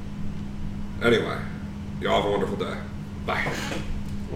proud? Anyway, y'all have a wonderful day. Bye.